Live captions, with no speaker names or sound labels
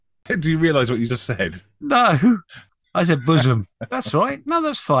Do you realise what you just said? No, I said bosom. That's right. No,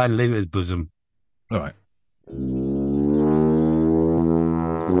 that's fine. Leave it as bosom. All right.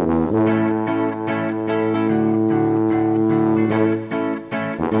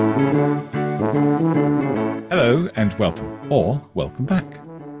 Hello and welcome, or welcome back.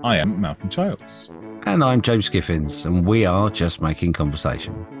 I am Malcolm Childs, And I'm James Giffins, and we are just making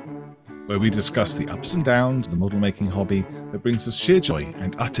conversation. where we discuss the ups and downs of the model making hobby that brings us sheer joy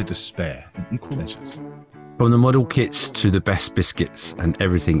and utter despair in equal measures. From the model kits to the best biscuits and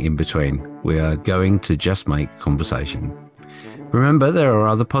everything in between, we are going to just make conversation. Remember, there are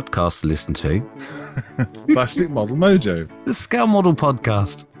other podcasts to listen to. Plastic Model Mojo, The Scale Model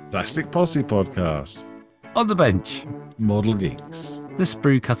Podcast, Plastic Posse Podcast, On the Bench, Model Geeks, The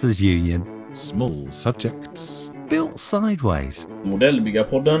Sprue Cutters Union, Small Subjects, Built Sideways,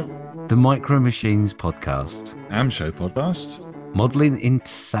 Modellbyggarpodden, The Micro Machines Podcast, Amshow Podcast, Modelling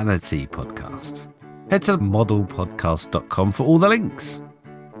Insanity Podcast. Head to modelpodcast.com for all the links.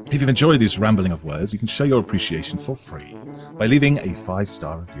 If you've enjoyed this rambling of words, you can show your appreciation for free by leaving a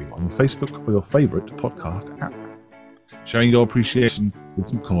 5-star review on your Facebook or your favourite podcast app. Showing your appreciation with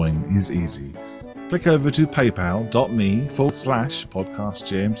some coin is easy. Click over to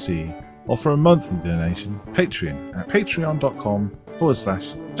paypal.me/podcastjmc or for a monthly donation, Patreon at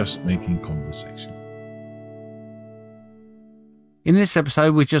patreon.com/justmakingconversation. In this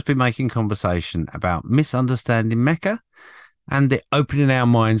episode, we've just been making conversation about misunderstanding Mecca and the opening our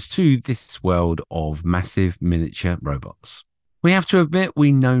minds to this world of massive miniature robots. We have to admit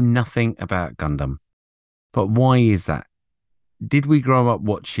we know nothing about Gundam. But why is that? Did we grow up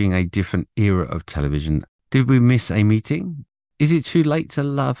watching a different era of television? Did we miss a meeting? Is it too late to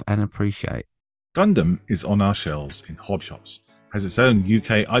love and appreciate? Gundam is on our shelves in hob shops, has its own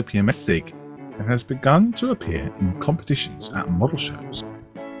UK IPMS SIG, and has begun to appear in competitions at model shows.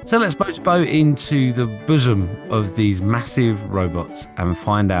 So let's boat into the bosom of these massive robots and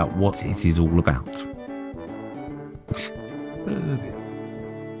find out what it is all about.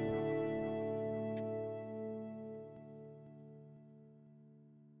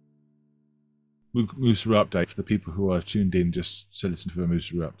 Mooseru update for the people who are tuned in just to listen to a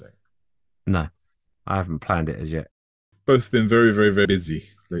Mooseru update. No, I haven't planned it as yet. Both been very, very, very busy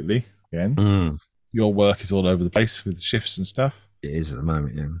lately. Again, your work is all over the place with shifts and stuff. It is at the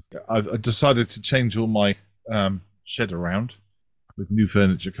moment, yeah. I've decided to change all my shed around with new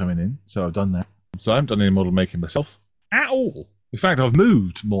furniture coming in, so I've done that. So I haven't done any model making myself at all. In fact, I've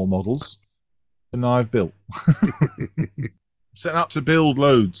moved more models than I've built. Setting up to build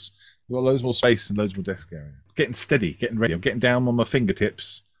loads. We've got loads more space and loads more desk area. Getting steady, getting ready. I'm getting down on my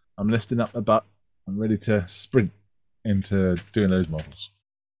fingertips. I'm lifting up my butt. I'm ready to sprint into doing those models.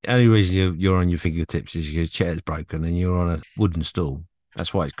 The only reason you're on your fingertips is your chair's broken and you're on a wooden stool.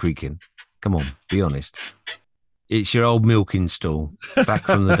 That's why it's creaking. Come on, be honest. It's your old milking stool back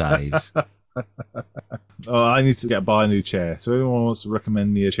from the days. Oh, I need to buy a new chair. So anyone wants to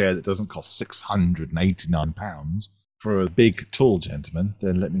recommend me a chair that doesn't cost £689 for a big, tall gentleman,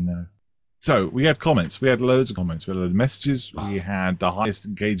 then let me know. So we had comments. We had loads of comments. We had a load of messages. We had the highest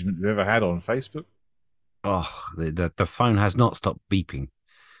engagement we've ever had on Facebook. Oh, the phone has not stopped beeping.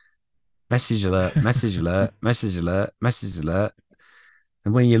 Message alert, message alert, message alert, message alert.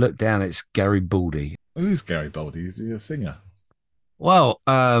 And when you look down, it's Gary Baldy. Who's Gary Baldy? Is he a singer? Well,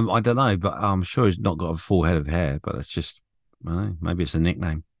 I don't know, but I'm sure he's not got a full head of hair, but it's just, I don't know, maybe it's a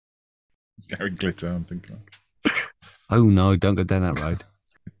nickname. It's Gary Glitter, I'm thinking. Oh, no, don't go down that road.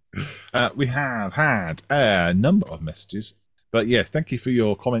 We have had a number of messages, but yeah, thank you for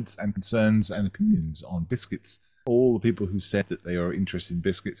your comments and concerns and opinions on biscuits. All the people who said that they are interested in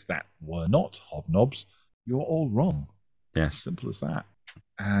biscuits that were not hobnobs, you're all wrong. Yes. Simple as that.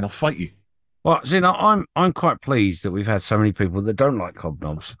 And I'll fight you. Well, see, now I'm quite pleased that we've had so many people that don't like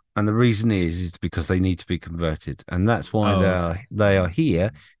hobnobs, and the reason is because they need to be converted, and that's why they are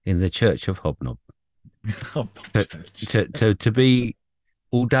here in the Church of Hobnob to be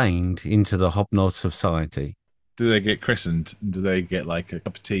ordained into the Hobnob Society. Do they get christened? And do they get like a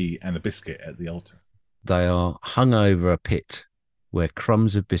cup of tea and a biscuit at the altar? They are hung over a pit where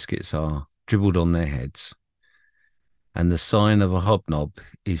crumbs of biscuits are dribbled on their heads, and the sign of a hobnob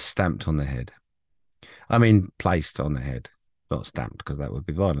is stamped on their head. I mean, placed on their head, not stamped, because that would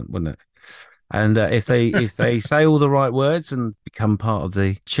be violent, wouldn't it? And if they say all the right words and become part of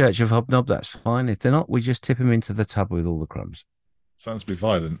the Church of Hobnob, that's fine. If they're not, we just tip them into the tub with all the crumbs. Sounds to be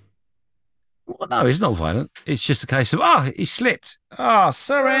violent. Well, no, it's not violent. It's just a case of, he slipped.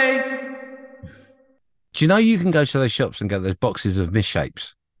 Sorry. Do you know you can go to those shops and get those boxes of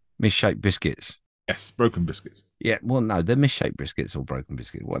misshaped biscuits? Yes, broken biscuits. Yeah, well, no, they're misshaped biscuits or broken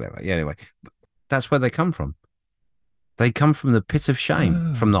biscuits, whatever. Yeah, anyway, that's where they come from. They come from the pit of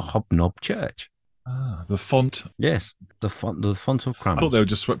shame, from the Oh. Hobnob Church. The font. Yes, the font of I thought they crumbs. were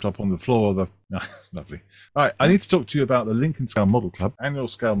just swept up on the floor. Lovely. All right, I need to talk to you about the Lincoln Scale Model Club Annual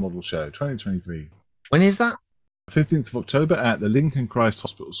Scale Model Show 2023. When is that? 15th of October at the Lincoln Christ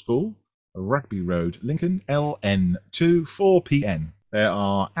Hospital School, Rugby Road, Lincoln, LN2 4PN. There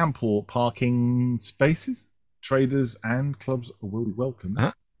are ample parking spaces. Traders and clubs will be welcome.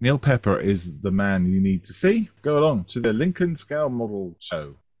 Huh? Neil Pepper is the man you need to see. Go along to the Lincoln Scale Model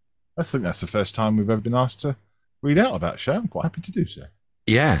Show. I think that's the first time we've ever been asked to read out about a show. I'm quite happy to do so.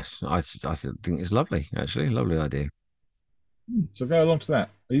 Yes, I think it's lovely, actually. Lovely idea. So go along to that.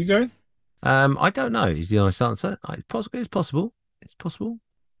 Are you going? I don't know, is the honest answer. It's possible. It's possible.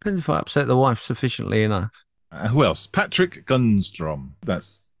 Depends if I upset the wife sufficiently enough. Who else? Patrick Gunstrom.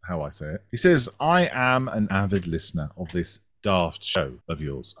 That's how I say it. He says, I am an avid listener of this daft show of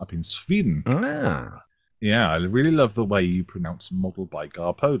yours up in Sweden. Ah, Yeah, I really love the way you pronounce model by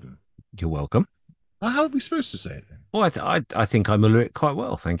Garpoden. you're welcome. How are we supposed to say it then? Well, I think I muller it quite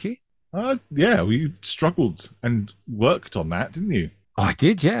well, thank you. Yeah, well, you struggled and worked on that, didn't you? I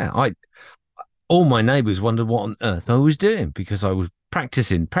did, yeah. All my neighbours wondered what on earth I was doing because I was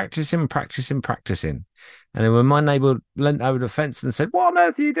practicing. And then when my neighbour leant over the fence and said, "What on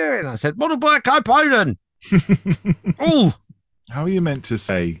earth are you doing?" I said, "Model by Garpoden." Oh, How are you meant to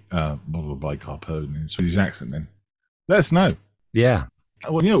say model by Garpoden in Swedish accent then? Let us know. yeah.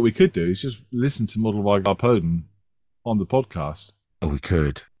 Well, you know what we could do is just listen to Model by Garpoden on the podcast. Oh, we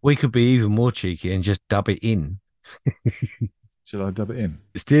could. We could be even more cheeky and just dub it in. Shall I dub it in?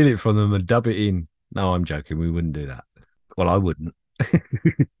 Steal it from them and dub it in. No, I'm joking. We wouldn't do that. Well, I wouldn't.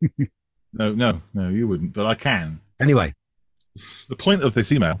 No, you wouldn't, but I can. Anyway, The point of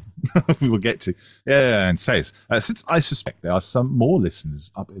this email, we will get to, and says, since I suspect there are some more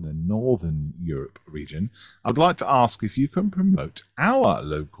listeners up in the Northern Europe region, I would like to ask if you can promote our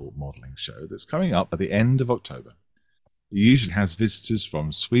local modelling show that's coming up at the end of October. It usually has visitors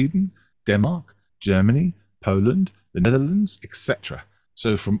from Sweden, Denmark, Germany, Poland, the Netherlands, etc.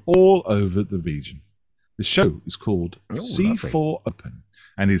 So from all over the region. The show is called C4 Open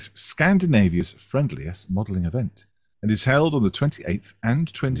and is Scandinavia's friendliest modelling event, and is held on the 28th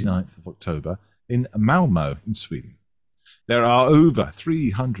and 29th of October in Malmö in Sweden. There are over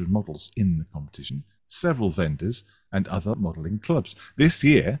 300 models in the competition, several vendors, and other modelling clubs. This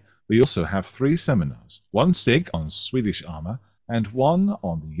year, we also have 3 seminars, one SIG on Swedish armour and one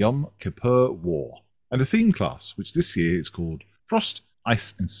on the Yom Kippur War, and a theme class, which this year is called Frost,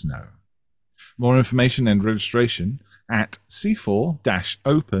 Ice and Snow. More information and registration at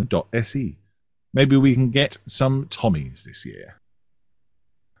c4-open.se. Maybe we can get some Tommies this year.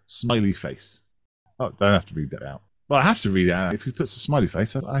 Smiley face. Oh, don't have to read that out. Well, I have to read it out. If he puts a smiley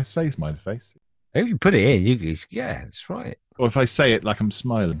face, I say smiley face. if you put it in, yeah, that's right. Or if I say it like I'm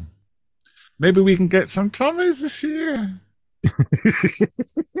smiling. Maybe we can get some Tommies this year.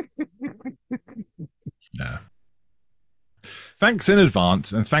 No. Thanks in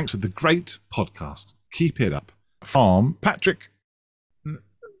advance, and thanks for the great podcast. Keep it up. From Patrick.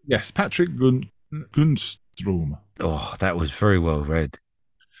 Yes, Patrick Gunstrom. Oh, that was very well read.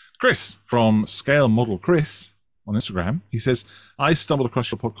 Chris from Scale Model Chris on Instagram. He says, I stumbled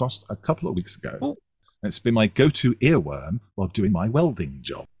across your podcast a couple of weeks ago. Oh. It's been my go-to earworm while doing my welding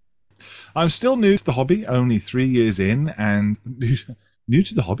job. I'm still new to the hobby, only 3 years in, and new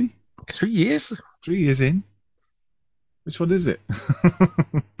to the hobby? 3 years? 3 years in? Which one is it?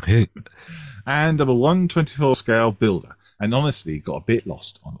 And I'm a 1/24 scale builder, and honestly got a bit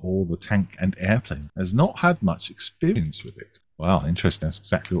lost on all the tank and airplane, has not had much experience with it. Wow, interesting. That's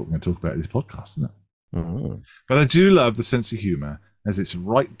exactly what we're going to talk about in this podcast, isn't it? Mm-hmm. But I do love the sense of humour, as it's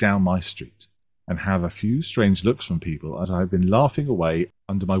right down my street, and have a few strange looks from people as I've been laughing away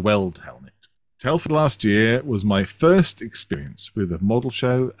under my weld helmet. Telford last year was my first experience with a model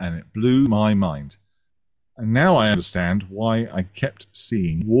show, and it blew my mind. And now I understand why I kept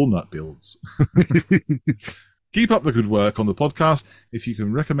seeing walnut builds. Keep up the good work on the podcast. If you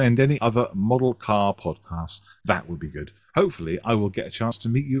can recommend any other model car podcast, that would be good. Hopefully, I will get a chance to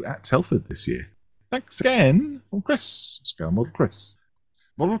meet you at Telford this year. Thanks again from Chris, Scale Model Chris.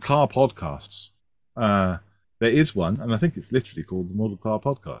 Model car podcasts. There is one, and I think it's literally called the Model Car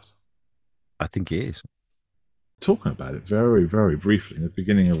Podcast. I think it is. Talking about it very, very briefly in the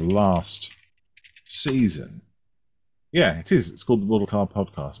beginning of last season. Yeah, it is. It's called the Model Car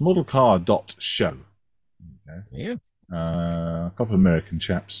Podcast. Modelcar.show. Okay. Yeah. A couple of American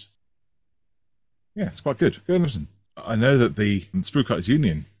chaps. Yeah, it's quite good. Go and listen. I know that the Sprue Cutters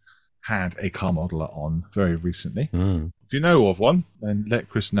Union had a car modeler on very recently. Mm. If you know of one, then let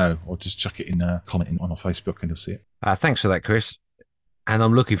Chris know, or just chuck it in a comment on our Facebook and you'll see it. Thanks for that, Chris. And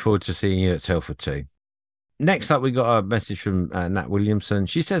I'm looking forward to seeing you at Telford too. Next up, we got a message from Nat Williamson.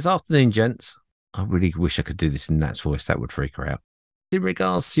 She says, "Afternoon, gents. I really wish I could do this in Nat's voice. That would freak her out. In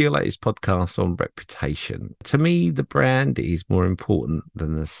regards to your latest podcast on reputation, to me, the brand is more important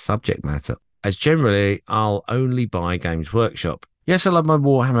than the subject matter, as generally, I'll only buy Games Workshop. Yes, I love my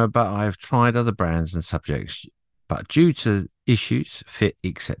Warhammer, but I have tried other brands and subjects, but due to issues, fit,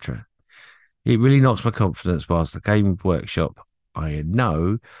 etc., it really knocks my confidence, whilst the Game Workshop, I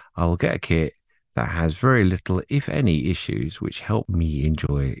know I will get a kit that has very little, if any, issues, which help me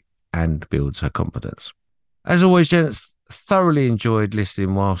enjoy and builds her confidence. As always, gents, thoroughly enjoyed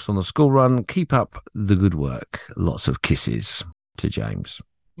listening whilst on the school run. Keep up the good work. Lots of kisses to James."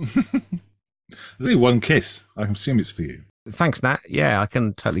 There's only one kiss. I can assume it's for you. Thanks, Nat. Yeah, I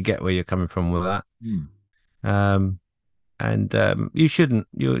can totally get where you're coming from with that. You shouldn't.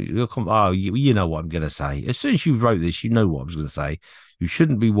 You know what I'm going to say. As soon as you wrote this, you know what I was going to say. You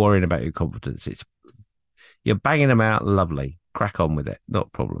shouldn't be worrying about your confidence. You're banging them out. Lovely. Crack on with it. Not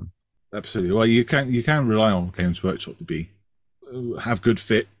a problem. Absolutely. Well, you can rely on Games Workshop to have good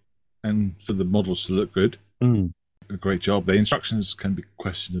fit and for the models to look good. A great job. The instructions can be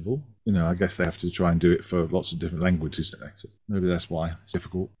questionable. I guess they have to try and do it for lots of different languages today. So maybe that's why it's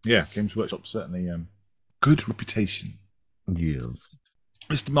difficult. Yeah, Games Workshop certainly good reputation. Yes.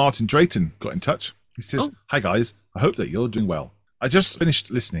 Mr. Martin Drayton got in touch. He says, "Hi guys, I hope that you're doing well. I just finished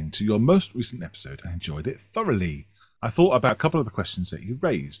listening to your most recent episode and enjoyed it thoroughly. I thought about a couple of the questions that you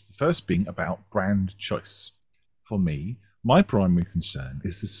raised, the first being about brand choice. For me, my primary concern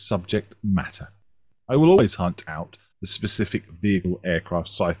is the subject matter. I will always hunt out the specific vehicle, aircraft,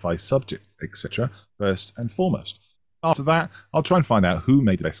 sci-fi subject, etc. first and foremost. After that, I'll try and find out who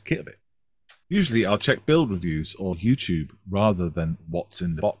made the best kit of it. Usually I'll check build reviews or YouTube rather than what's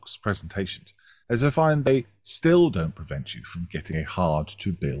in the box presentations, as I find they still don't prevent you from getting a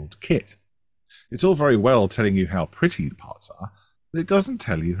hard-to-build kit. It's all very well telling you how pretty the parts are, but it doesn't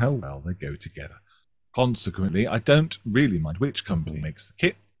tell you how well they go together. Consequently, I don't really mind which company makes the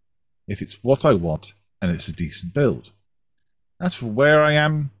kit, if it's what I want and it's a decent build. As for where I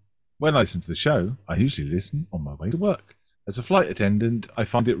am, when I listen to the show, I usually listen on my way to work. As a flight attendant, I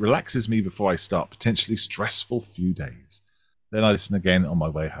find it relaxes me before I start potentially stressful few days. Then I listen again on my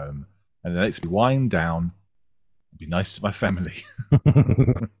way home, and it lets me wind down and be nice to my family.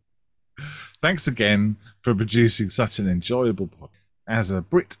 Thanks again for producing such an enjoyable podcast. As a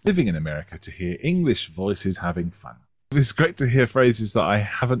Brit living in America, to hear English voices having fun. It's great to hear phrases that I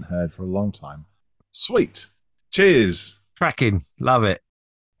haven't heard for a long time. Sweet. Cheers. Cracking. Love it.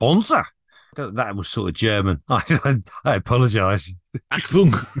 Bonza. That was sort of German. I apologise.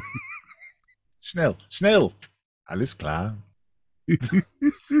 Achtung. Schnell. Alles klar.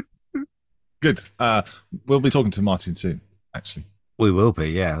 Good. We'll be talking to Martin soon, actually. We will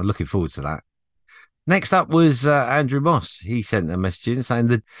be, yeah. I'm looking forward to that. Next up was Andrew Moss. He sent a message in saying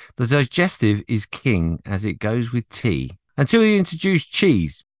that the digestive is king as it goes with tea. Until he introduced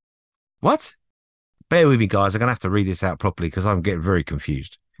cheese. What? Bear with me, guys. I'm going to have to read this out properly because I'm getting very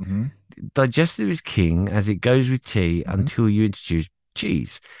confused. Mm-hmm. Digestive is king as it goes with tea until you introduce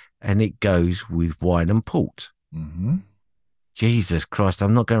cheese, and it goes with wine and port. Mm-hmm. Jesus Christ,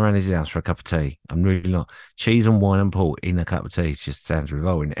 I'm not going around his house for a cup of tea. I'm really not. Cheese and wine and port in a cup of tea just sounds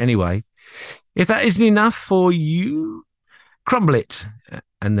revolting. Anyway, if that isn't enough for you, crumble it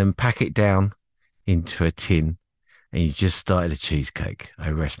and then pack it down into a tin, and you just started a cheesecake. I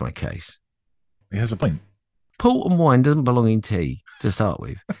rest my case. He has a point. Port and wine doesn't belong in tea to start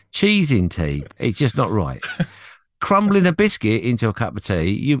with. Cheese in tea, it's just not right. Crumbling a biscuit into a cup of tea,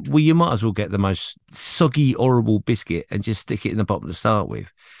 you might as well get the most soggy, horrible biscuit and just stick it in the bottom to start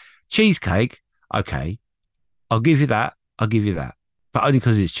with. Cheesecake, okay, I'll give you that. But only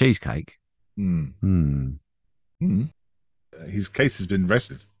because it's cheesecake. His case has been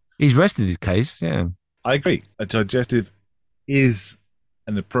rested. He's rested his case, yeah. I agree. A digestive is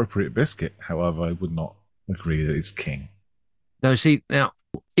an appropriate biscuit. However, I would not agree that it's king. No, see, now,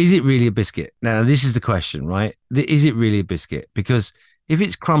 is it really a biscuit? Now, this is the question, right? Is it really a biscuit? Because if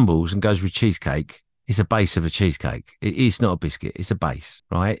it crumbles and goes with cheesecake, it's a base of a cheesecake. It's not a biscuit. It's a base,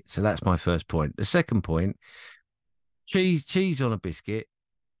 right? So that's my first point. The second point, cheese on a biscuit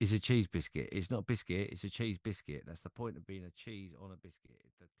is a cheese biscuit. It's not a biscuit. It's a cheese biscuit. That's the point of being a cheese on a biscuit.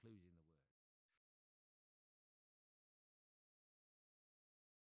 The clue's in the word.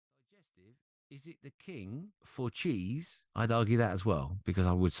 Digestive. Is it the king for cheese? I'd argue that as well, because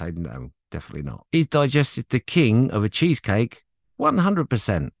I would say no, definitely not. Is digestive the king of a cheesecake?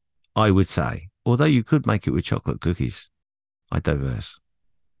 100%. I would say. Although you could make it with chocolate cookies. I diverse.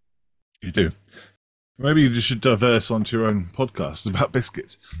 You do. Maybe you just should diverse onto your own podcast about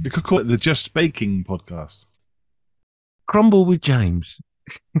biscuits. You could call it the Just Baking podcast. Crumble with James.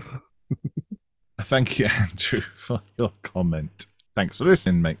 Thank you, Andrew, for your comment. Thanks for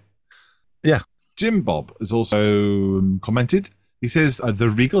listening, mate. Yeah. Jim Bob has also commented. He says, the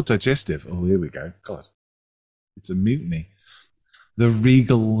Regal Digestive. Oh, here we go. God, it's a mutiny. The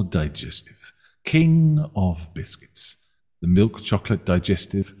Regal Digestive, king of biscuits. The milk chocolate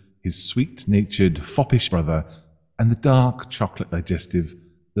digestive, his sweet-natured, foppish brother, and the dark chocolate digestive,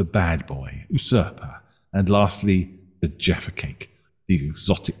 the bad boy, usurper, and lastly, the Jaffa cake, the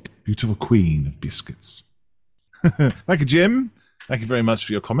exotic, beautiful queen of biscuits. Thank you, Jim. Thank you very much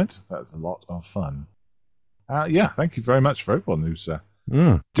for your comment. That was a lot of fun. Thank you very much for everyone who's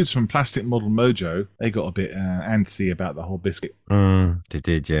dudes from Plastic Model Mojo. They got a bit antsy about the whole biscuit. They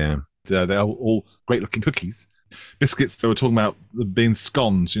did, yeah. They're all great-looking cookies. Biscuits, they were talking about being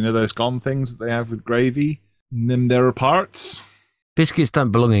scones. You know those scone things that they have with gravy? And then there are parts. Biscuits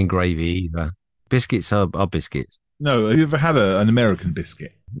don't belong in gravy either. Biscuits are biscuits. No, have you ever had an American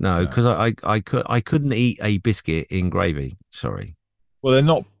biscuit? No, because I couldn't eat a biscuit in gravy. Sorry. Well,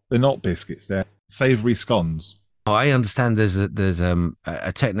 they're not biscuits. They're savoury scones. Oh, I understand there's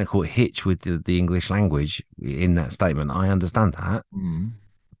a technical hitch with the English language in that statement. I understand that. Mm.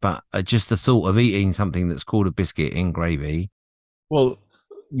 But just the thought of eating something that's called a biscuit in gravy. Well,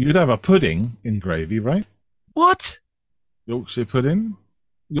 you'd have a pudding in gravy, right? What? Yorkshire pudding?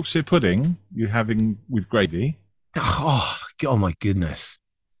 Yorkshire pudding you're having with gravy. Oh my goodness.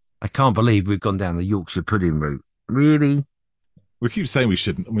 I can't believe we've gone down the Yorkshire pudding route. Really? We keep saying we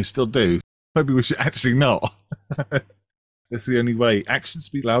shouldn't, and we still do. Maybe we should actually not. That's the only way. Actions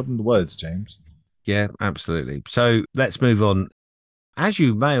speak louder than the words, James. Yeah, absolutely. So let's move on. As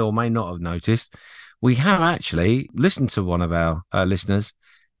you may or may not have noticed, we have actually listened to one of our listeners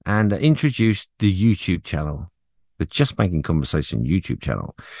and introduced the YouTube channel, the Just Making Conversation YouTube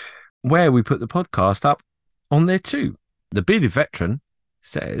channel, where we put the podcast up on there too. The Bearded Veteran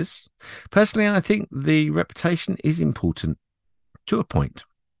says, personally, I think the reputation is important to a point.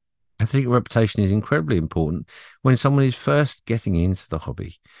 I think reputation is incredibly important when someone is first getting into the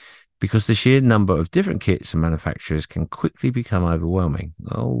hobby, because the sheer number of different kits and manufacturers can quickly become overwhelming.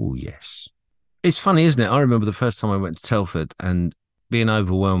 Oh, yes. It's funny, isn't it? I remember the first time I went to Telford and being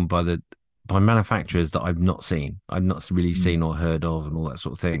overwhelmed by manufacturers that I've not seen. I've not really seen or heard of and all that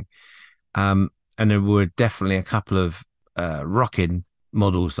sort of thing. And there were definitely a couple of rocking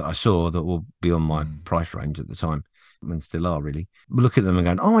models that I saw that will be on my price range at the time, and still are really. Look at them and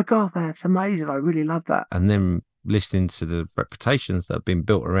going, oh my God, that's amazing. I really love that. And then listening to the reputations that have been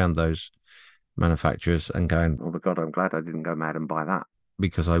built around those manufacturers and going, oh my God, I'm glad I didn't go mad and buy that,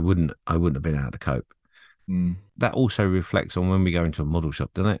 because I wouldn't have been able to cope. That also reflects on when we go into a model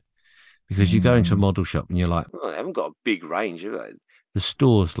shop, doesn't it? Because you go into a model shop and you're like, oh, they haven't got a big range. The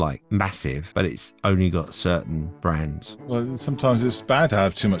store's like massive, but it's only got certain brands. Well, sometimes it's bad to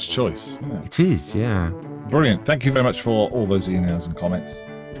have too much choice. It is, yeah. Brilliant. Thank you very much for all those emails and comments.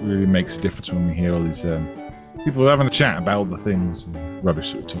 It really makes a difference when we hear all these people having a chat about all the things and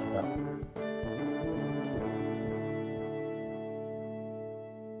rubbish that we talk about.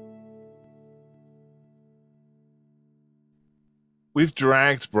 We've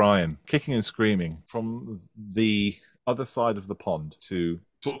dragged Brian, kicking and screaming, from the other side of the pond to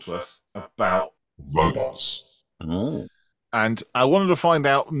talk to us about robots. Oh. And I wanted to find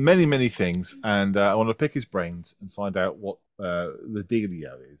out many, many things, and I wanted to pick his brains and find out what the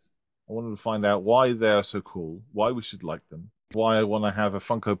dealio is. I wanted to find out why they're so cool, why we should like them, why I want to have a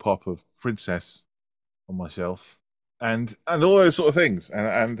Funko Pop of Princess on my shelf, and all those sort of things.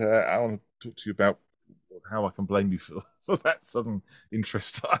 And I want to talk to you about how I can blame you for that sudden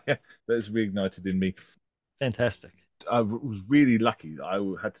interest that has reignited in me. Fantastic. I was really lucky. I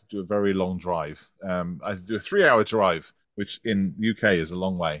had to do a very long drive. I had to do a 3-hour drive, which in the UK is a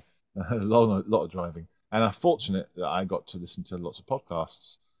long way, a lot of driving. And I'm fortunate that I got to listen to lots of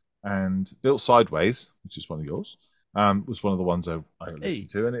podcasts. And Built Sideways, which is one of yours, was one of the ones I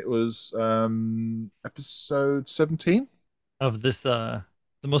listened to, and it was episode 17 of this, the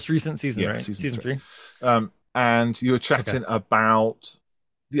most recent season, right? Season 3. And you were chatting about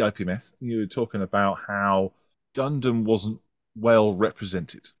the IPMS. You were talking about how Gundam wasn't well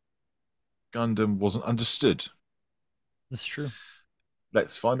represented. Gundam wasn't understood. This is true.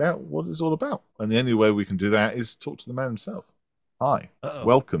 Let's find out what it's all about. And the only way we can do that is talk to the man himself. Hi. Uh-oh.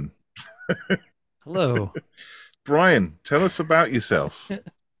 Welcome. Hello. Brian, tell us about yourself.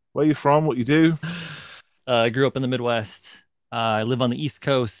 Where you from, what you do. I grew up in the Midwest. I live on the East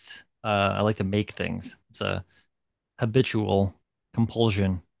Coast. I like to make things. It's a habitual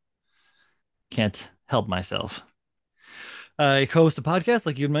compulsion. Can't help myself. I co-host a podcast,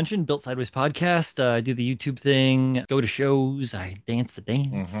 like you had mentioned, Built Sideways podcast. I do the YouTube thing, go to shows, I dance the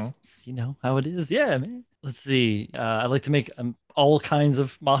dance. You know how it is. Yeah, man. Let's see. I like to make all kinds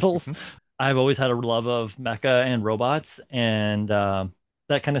of models. I've always had a love of mecha and robots, and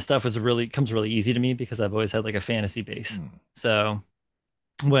that kind of stuff comes really easy to me because I've always had like a fantasy base. So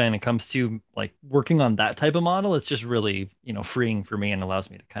when it comes to like working on that type of model, it's just really, freeing for me and allows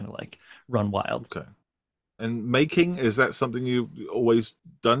me to kind of like run wild. Okay. And making, is that something you've always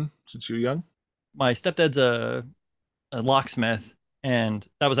done since you were young? My stepdad's a locksmith, and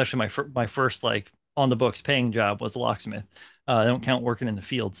that was actually my first like on the books paying job was a locksmith. I don't count working in the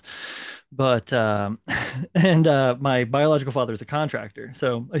fields, but and my biological father is a contractor,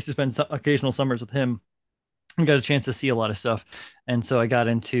 so I used to spend occasional summers with him and got a chance to see a lot of stuff. And so I got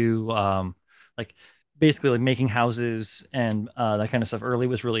into like basically like making houses and that kind of stuff early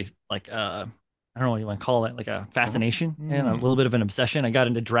was really like I don't know what you want to call it, like a fascination and a little bit of an obsession. I got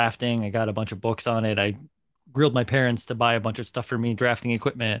into drafting. I got a bunch of books on it. I grilled my parents to buy a bunch of stuff for me, drafting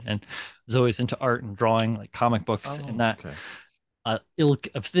equipment, and was always into art and drawing, like comic books and that ilk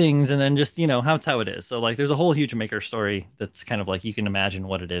of things. And then just, that's how it is. So like there's a whole huge maker story that's kind of like you can imagine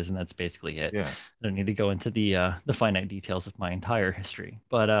what it is, and that's basically it. Yeah. I don't need to go into the finite details of my entire history.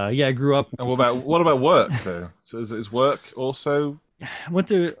 But yeah, I grew up. And what about work though? So is work also? I went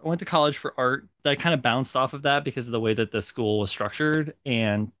to college for art. I kind of bounced off of that because of the way that the school was structured,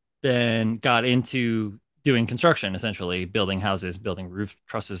 and then got into doing construction, essentially building houses, building roof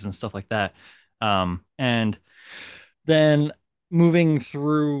trusses and stuff like that. And then moving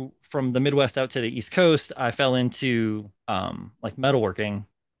through from the Midwest out to the East Coast, I fell into like metalworking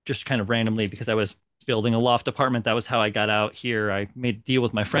just kind of randomly because I was building a loft apartment. That was how I got out here. I made a deal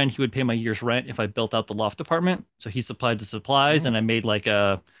with my friend. He would pay my year's rent if I built out the loft apartment. So he supplied the supplies, and I made like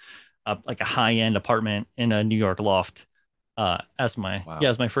a high-end apartment in a New York loft as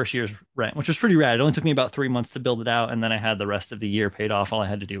my first year's rent, which was pretty rad. It only took me about 3 months to build it out, and then I had the rest of the year paid off. All I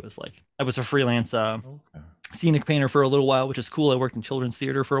had to do was like I was a freelance scenic painter for a little while, which is cool. I worked in children's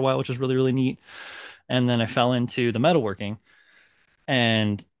theater for a while, which is really, really neat. And then I fell into the metalworking,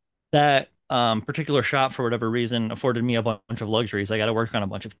 and that particular shop, for whatever reason, afforded me a bunch of luxuries. I got to work on a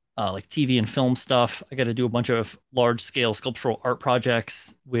bunch of like TV and film stuff. I got to do a bunch of large scale sculptural art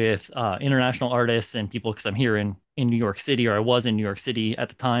projects with international artists and people because I'm here in New York City, or I was in New York City at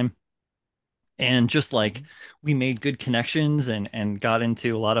the time. And just like we made good connections and got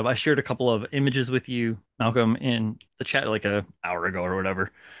into a lot of, I shared a couple of images with you, Malcolm, in the chat like an hour ago or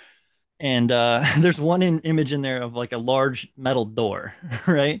whatever. And there's one image in there of like a large metal door,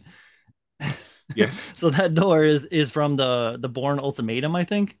 right? Yes. So that door is from the Bourne Ultimatum, I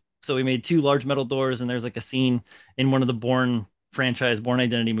think. So we made two large metal doors, and there's like a scene in one of the Bourne franchise, Bourne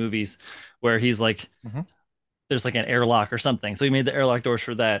Identity movies, where he's like, there's like an airlock or something. So we made the airlock doors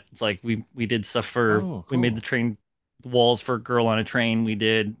for that. It's like we did stuff for cool. We made the train walls for Girl on a Train.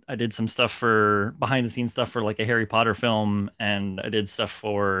 I did some stuff for behind the scenes stuff for like a Harry Potter film, and I did stuff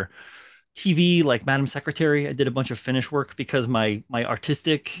for TV like Madam Secretary. I did a bunch of finish work because my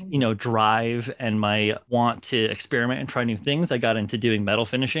artistic, drive and my want to experiment and try new things, I got into doing metal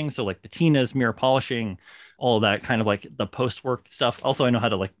finishing. So like patinas, mirror polishing, all of that kind of like the post work stuff. Also, I know how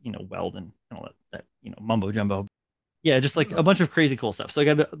to like, weld and all that mumbo jumbo. Yeah, just like a bunch of crazy cool stuff. So I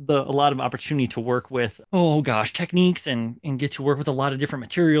got a lot of opportunity to work with, techniques and get to work with a lot of different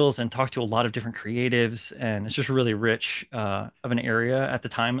materials and talk to a lot of different creatives. And it's just really rich of an area at the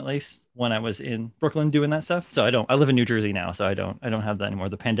time, at least when I was in Brooklyn doing that stuff. So I live in New Jersey now, so I don't have that anymore.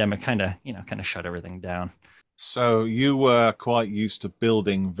 The pandemic kind of shut everything down. So you were quite used to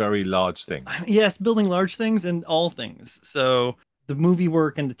building very large things. Yes, building large things and all things. So the movie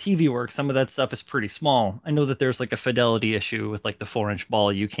work and the TV work, some of that stuff is pretty small. I know that there's like a fidelity issue with like the 4-inch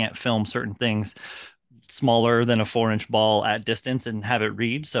ball. You can't film certain things smaller than a 4-inch ball at distance and have it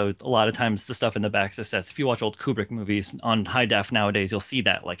read. So a lot of times the stuff in the back of sets, if you watch old Kubrick movies on high def nowadays, you'll see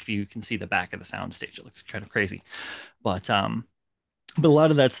that. Like if you can see the back of the sound stage, it looks kind of crazy. But a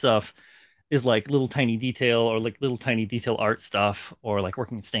lot of that stuff is like little tiny detail or like little tiny detail art stuff or like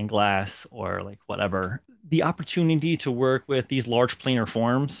working in stained glass or like whatever. The opportunity to work with these large planar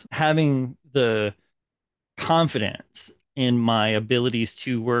forms, having the confidence in my abilities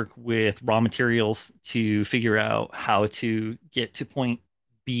to work with raw materials to figure out how to get to point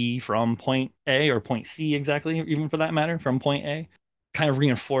B from point A or point C exactly, even for that matter, from point A, kind of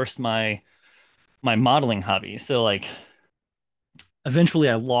reinforced my modeling hobby. So like eventually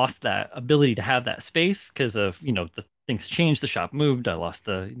I lost that ability to have that space because of, the things changed. The shop moved. I lost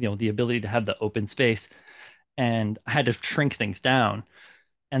the ability to have the open space, and I had to shrink things down.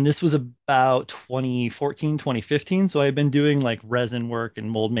 And this was about 2014, 2015. So I had been doing like resin work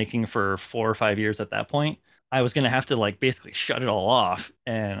and mold making for 4 or 5 years at that point. I was going to have to like basically shut it all off.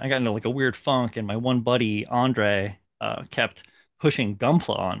 And I got into like a weird funk. And my one buddy, Andre, kept pushing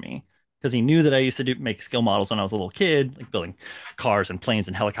Gunpla on me because he knew that I used to make skill models when I was a little kid, like building cars and planes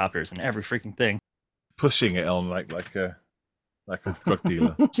and helicopters and every freaking thing. Pushing it on like a drug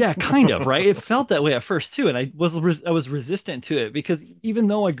dealer. Yeah, kind of, right? It felt that way at first too, and I was resistant to it because even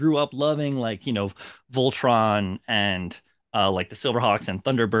though I grew up loving like Voltron and like the Silverhawks and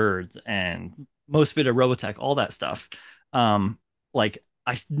Thunderbirds and most bit of Robotech, all that stuff, like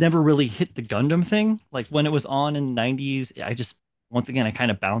I never really hit the Gundam thing. Like when it was on in the 90s, I just once again I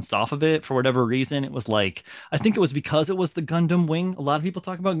kind of bounced off of it for whatever reason. It was like I think it was because it was the Gundam Wing. A lot of people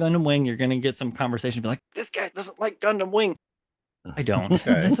talk about Gundam Wing. You're gonna get some conversation be like, this guy doesn't like Gundam Wing. I don't.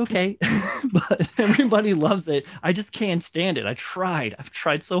 Okay. That's okay. But everybody loves it. I just can't stand it. I've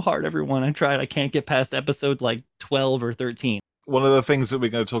tried so hard, everyone. I can't get past episode like 12 or 13. One of the things that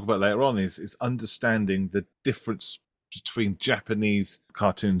we're going to talk about later on is understanding the difference between Japanese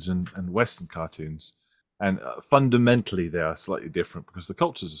cartoons and Western cartoons. And fundamentally, they are slightly different because the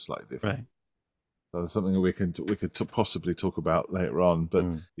cultures are slightly different. Right. So that's something that we could possibly talk about later on. But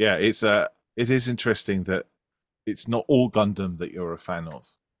yeah, it is interesting that it's not all Gundam that you're a fan of.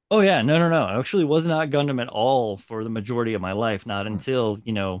 Oh yeah, no. I actually was not Gundam at all for the majority of my life, not until,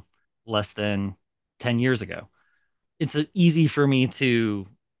 less than 10 years ago. It's easy for me to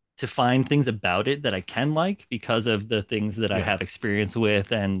find things about it that I can like because of the things that I have experience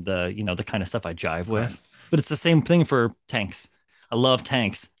with and the kind of stuff I jive with. But it's the same thing for tanks. I love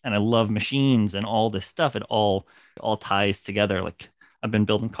tanks and I love machines and all this stuff. It all ties together. Like I've been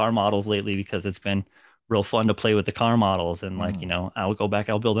building car models lately because it's been real fun to play with the car models and like I'll go back,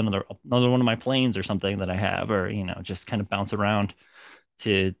 I'll build another one of my planes or something that I have, or just kind of bounce around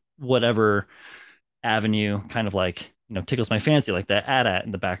to whatever avenue kind of like tickles my fancy, like that AT-AT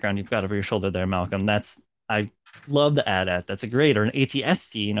in the background you've got over your shoulder there, Malcolm. I love the AT-AT. That's a great, or an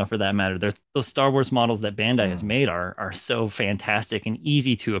ATSC, for that matter. There's those Star Wars models that Bandai has made are so fantastic and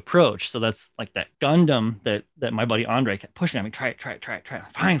easy to approach. So that's like that Gundam that my buddy Andre kept pushing at me. Try it.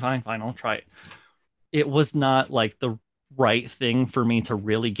 Fine, I'll try it. It was not like the right thing for me to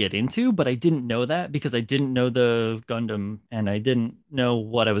really get into, but I didn't know that because I didn't know the Gundam and I didn't know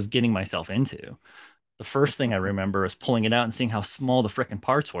what I was getting myself into. The first thing I remember is pulling it out and seeing how small the frickin'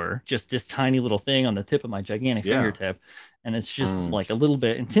 parts were. Just this tiny little thing on the tip of my gigantic fingertip. And it's just like a little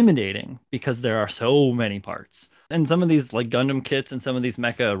bit intimidating because there are so many parts. And some of these like Gundam kits and some of these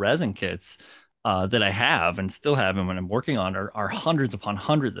mecha resin kits that I have and still have and when I'm working on are hundreds upon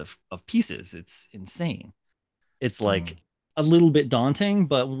hundreds of pieces. It's insane. It's like a little bit daunting,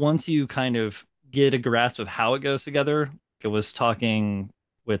 but once you kind of get a grasp of how it goes together, I was talking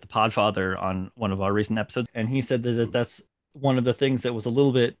with the Podfather on one of our recent episodes, and he said that that's one of the things that was a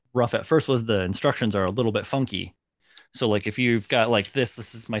little bit rough at first was the instructions are a little bit funky. So like if you've got like this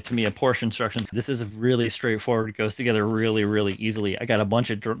is my Tamiya Porsche instructions. This is really straightforward. It goes together really, really easily. I got a bunch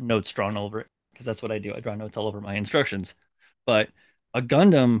of notes drawn over it because that's what I do. I draw notes all over my instructions. But a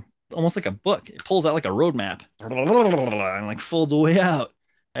Gundam, almost like a book, it pulls out like a roadmap and like folds way out.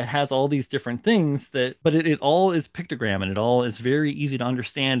 It has all these different things but it all is pictogram and it all is very easy to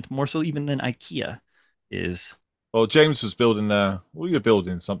understand, more so even than IKEA is. Well, James was building you were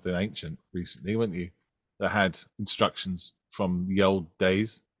building something ancient recently, weren't you? That had instructions from the old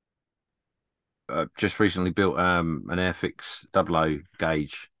days. Just recently built an Airfix 00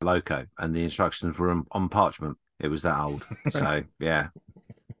 gauge loco, and the instructions were on parchment. It was that old. So, yeah.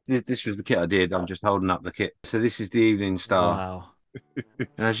 This was the kit I did. I'm just holding up the kit. So this is the Evening Star. Wow. And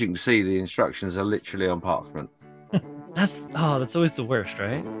as you can see, the instructions are literally on parchment. That's always the worst,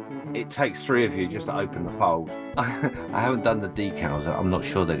 right? It takes 3 of you just to open the fold. I haven't done the decals. I'm not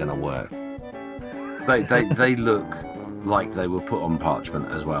sure they're going to work. They look like they were put on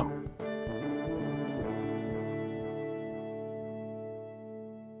parchment as well.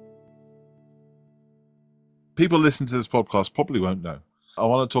 People listening to this podcast probably won't know. I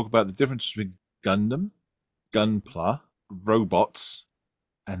want to talk about the difference between Gundam, Gunpla, robots,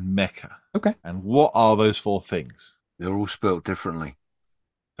 and mecha. Okay. And what are those 4 things? They're all spelled differently.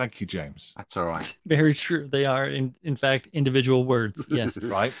 Thank you, James. That's all right. Very true. They are in fact individual words. Yes.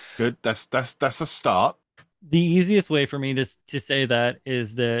 Right. Good. That's a start. The easiest way for me to say that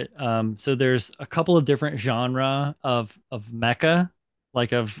is that so there's a couple of different genre of mecha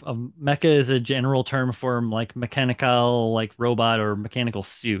Like a mecha is a general term for like mechanical, like robot or mechanical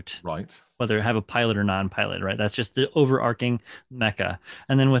suit, Right. whether it have a pilot or non-pilot, right? That's just the overarching mecha.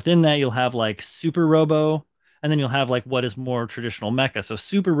 And then within that, you'll have like super robo, and then you'll have like what is more traditional mecha. So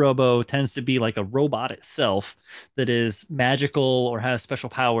super robo tends to be like a robot itself that is magical or has special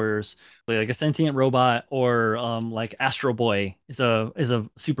powers, like a sentient robot, or like Astro Boy is a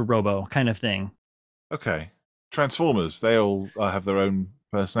super robo kind of thing. Okay. Transformers, they all have their own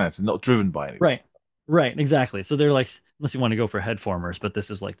personality, not driven by anything. Right. Right, exactly. So they're like, unless you want to go for headformers, but this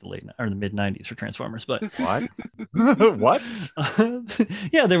is like the late or the mid 90s for Transformers. But What? What?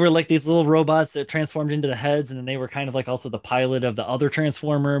 yeah, they were like these little robots that transformed into the heads, and then they were kind of like also the pilot of the other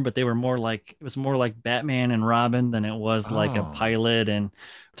Transformer, but they were more like it was more like Batman and Robin than it was like a Oh, pilot, and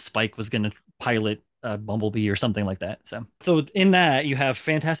Spike was going to pilot Bumblebee or something like that. So in that you have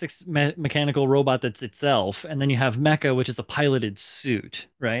fantastic mechanical robot that's itself, and then you have Mecha, which is a piloted suit,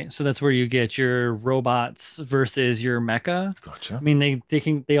 right? So that's where you get your robots versus your Mecha. gotcha. I mean,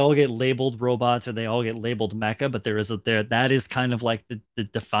 they all get labeled robots or they all get labeled mecha, but there that is kind of like the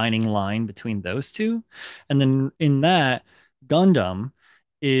defining line between those two. And then in that, Gundam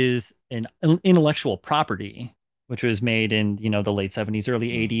is an intellectual property, which was made in, the late 70s, early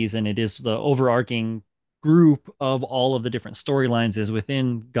Hmm. 80s, and it is the overarching group of all of the different storylines is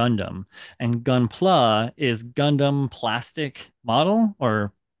within Gundam. And Gunpla is Gundam plastic model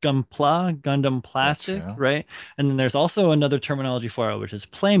or Gundam plastic, Gotcha. right? And then there's also another terminology for it, which is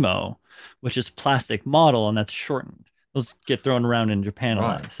Playmo, which is plastic model, and that's shortened. Those get thrown around in Japan a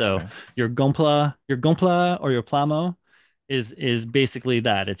Right. lot. So Okay. your Gonpla or your Plamo is basically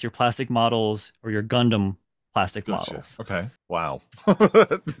that. It's your plastic models or your Gundam plastic Gotcha. models. Okay. Wow.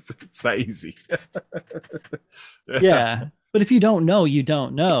 It's that easy. Yeah. Yeah. But if you don't know, you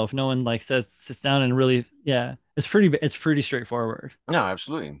don't know. If no one like sits down and really, yeah, it's pretty straightforward. No,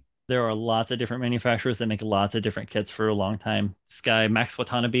 absolutely. There are lots of different manufacturers that make lots of different kits for a long time. This guy, Max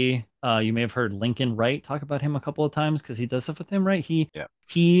Watanabe, you may have heard Lincoln Wright talk about him a couple of times because he does stuff with him, right? He Yeah.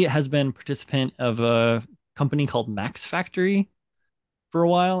 he has been participant of a company called Max Factory for a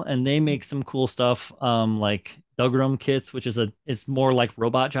while, and they make some cool stuff, like Dougram kits, which it's more like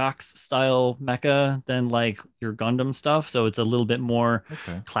Robot Jocks style mecha than like your Gundam stuff. So it's a little bit more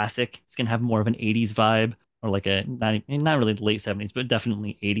Okay. classic. It's gonna have more of an 80s vibe, or like a not really the late 70s, but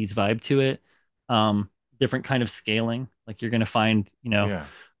definitely 80s vibe to it. Um, Different kind of scaling. Like you're gonna find, Yeah.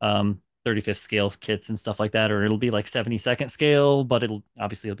 35th scale kits and stuff like that, or it'll be like 72nd scale, but it'll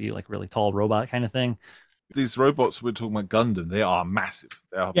be like really tall robot kind of thing. These robots we're talking about Gundam, they are massive.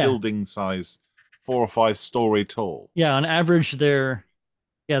 They are Yeah. building size, 4 or 5 story tall. Yeah, on average they're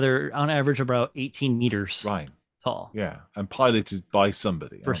on average about 18 meters Right. tall. Yeah. And piloted by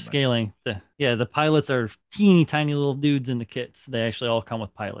somebody, For aren't they? scaling, the pilots are teeny tiny little dudes in the kits. They actually all come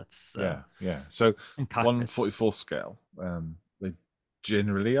with pilots, Yeah. Yeah. So and cockpits. 1/44 scale. They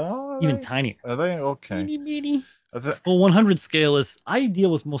generally are Even they? tinier. Are they? Okay. Teeny bitty. Are they, Well, 100 scale I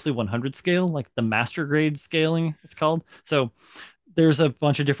deal with mostly 100 scale, like the master grade scaling, it's called. So there's a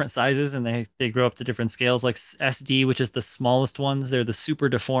bunch of different sizes, and they grow up to different scales, like SD, which is the smallest ones. They're the super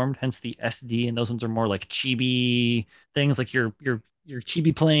deformed, hence the SD, and those ones are more like chibi things, like your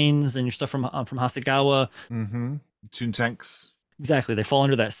chibi planes and your stuff from Hasegawa. mm-hmm. Toon tanks. Exactly, they fall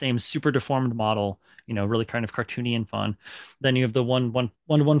under that same super deformed model. Really kind of cartoony and fun. Then you have the 1 to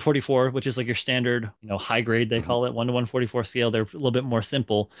 144, which is like your standard, high grade, they call it 1 to 144 scale. They're a little bit more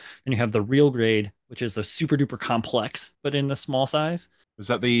simple. Then you have the real grade, which is a super duper complex, but in the small size. Was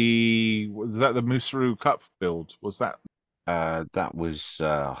that the Musaru Cup build? Was that That was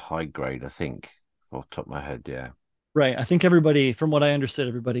high grade, I think, off the top of my head. Yeah. Right. I think everybody, from what I understood,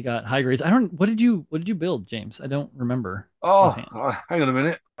 everybody got high grades. I don't. What did you build, James? I don't remember Oh, offhand. hang on a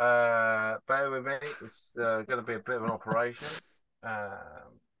minute. Bear with me. It's going to be a bit of an operation.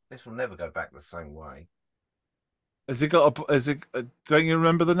 This will never go back the same way. has it got a has it don't you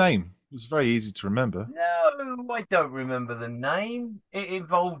remember the name? It was very easy to remember. No, I don't remember the name. It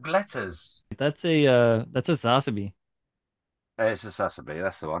involved letters. That's a Sasabi. It's a Sasabi,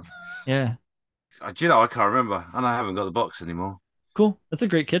 that's the one. Yeah. Do you know, I can't remember, and I haven't got the box anymore. Cool. That's a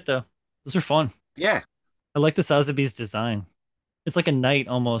great kit though. Those are fun. Yeah, I like the Sasabi's design. It's like a knight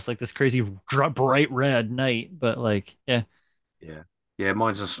almost, like this crazy bright red knight, but like yeah. yeah, yeah.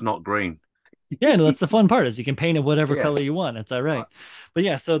 Mine's a snot green. Yeah, no, that's the fun part is you can paint it whatever Yeah, color you want. It's all right. But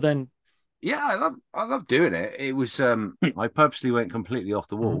yeah, so then yeah. I love doing it. It was I purposely went completely off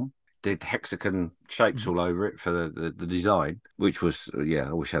the wall. Did hexagon shapes all over it for the design, which was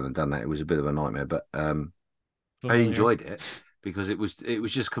I wish I hadn't done that. It was a bit of a nightmare, but I familiar. enjoyed it because it was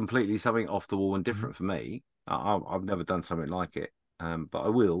just completely something off the wall and different for me. I've never done something like it. but I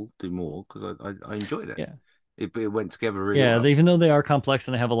will do more because I enjoyed it. Yeah. It went together really Yeah, well. even though they are complex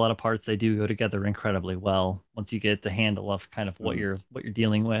and they have a lot of parts, they do go together incredibly well once you get the handle of kind of what you're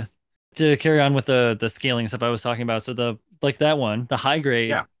dealing with. To carry on with the scaling stuff I was talking about, so the like that one, the high grade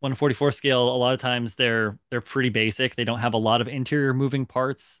Yeah. 144 scale, a lot of times they're pretty basic. They don't have a lot of interior moving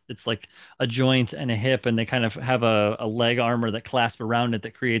parts. It's like a joint and a hip, and they kind of have a leg armor that clasp around it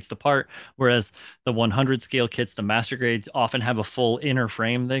that creates the part. Whereas the 100 scale kits, the master grade, often have a full inner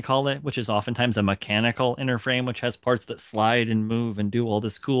frame, they call it, which is oftentimes a mechanical inner frame, which has parts that slide and move and do all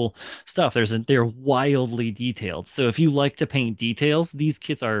this cool stuff. They're wildly detailed. So if you like to paint details, these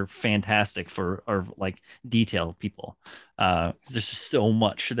kits are fantastic for like detail people. There's just so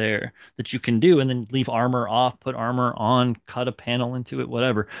much there that you can do, and then leave armor off, put armor on, cut a panel into it,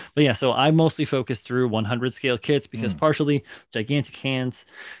 whatever. But yeah, so I mostly focus through 100 scale kits because partially gigantic hands.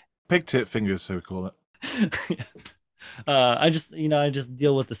 Pig tit fingers, so we call it. I just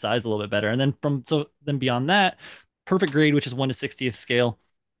deal with the size a little bit better. And then beyond that, perfect grade, which is 1/60th scale,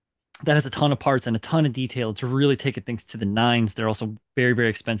 that has a ton of parts and a ton of detail to really take things to the nines. They're also very, very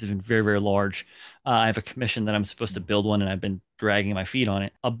expensive and very, very large. I have a commission that I'm supposed to build one, and I've been dragging my feet on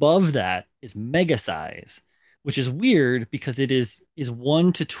it. Above that is mega size, which is weird because it is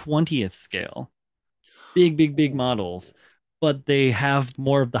 1/20th scale. Big, big, big models, but they have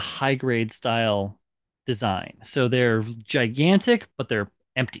more of the high grade style design. So they're gigantic, but they're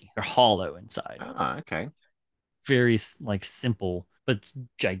empty. They're hollow inside. Ah, okay. Very like simple, but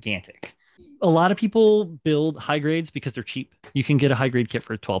gigantic. A lot of people build high grades because they're cheap. You can get a high grade kit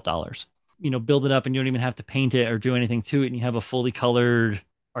for $12. Build it up and you don't even have to paint it or do anything to it, and you have a fully colored,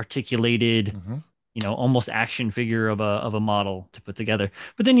 articulated, almost action figure of a model to put together.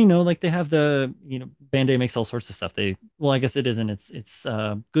 But then like they have the Bandai makes all sorts of stuff. I guess it isn't. It's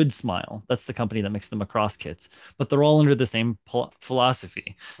Good Smile. That's the company that makes the Macross kits. But they're all under the same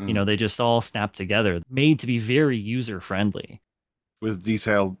philosophy. They just all snap together, made to be very user friendly. With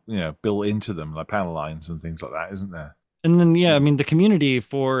detail, built into them, like panel lines and things like that, isn't there? And then, I mean, the community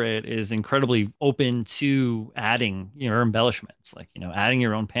for it is incredibly open to adding, embellishments, like, adding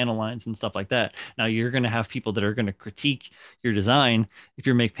your own panel lines and stuff like that. Now, you're going to have people that are going to critique your design. If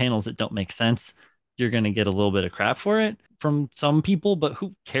you make panels that don't make sense, you're going to get a little bit of crap for it from some people, but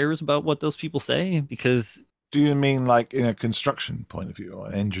who cares about what those people say? Because do you mean like in a construction point of view or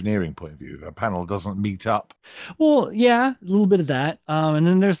an engineering point of view, a panel doesn't meet up? Well, yeah, a little bit of that. And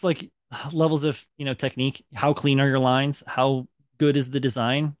then there's like levels of technique. How clean are your lines? How good is the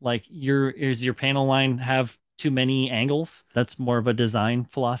design? Like is your panel line have too many angles? That's more of a design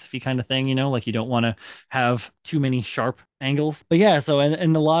philosophy kind of thing, like you don't want to have too many sharp angles. But yeah, so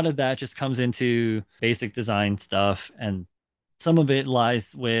and a lot of that just comes into basic design stuff, and some of it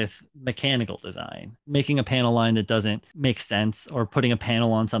lies with mechanical design. Making a panel line that doesn't make sense, or putting a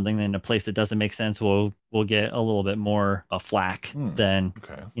panel on something in a place that doesn't make sense, will get a little bit more flack than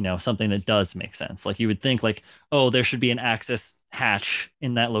something that does make sense. Like you would think, like, oh, there should be an access hatch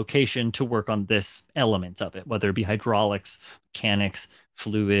in that location to work on this element of it, whether it be hydraulics, mechanics,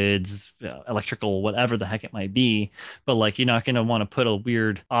 fluids, electrical, whatever the heck it might be. But like, you're not going to want to put a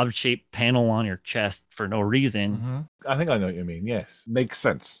weird odd-shaped panel on your chest for no reason. I think I know what you mean. Yes, makes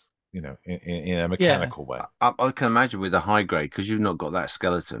sense. In a mechanical way. I can imagine with a high grade, because you've not got that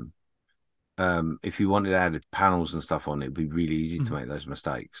skeleton. If you wanted added panels and stuff on it, it'd be really easy to make those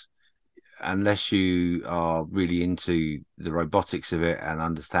mistakes. Unless you are really into the robotics of it and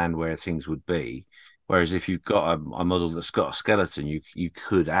understand where things would be. Whereas if you've got a model that's got a skeleton, you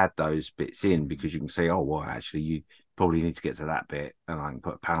could add those bits in, because you can say, oh, well, actually, you probably need to get to that bit, and I can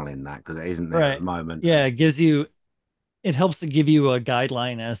put a panel in that because it isn't there at the moment. Yeah, it helps to give you a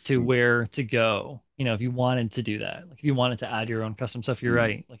guideline as to where to go. If you wanted to do that, like if you wanted to add your own custom stuff, you're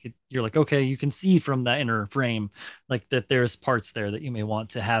right. Like you're like, okay, you can see from that inner frame, like that there's parts there that you may want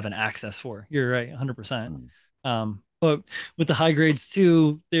to have an access for. You're right, 100%. But with the high grades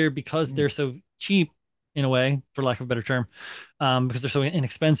too, because they're so cheap in a way, for lack of a better term, because they're so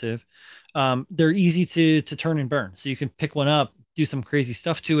inexpensive, they're easy to turn and burn. So you can pick one up, do some crazy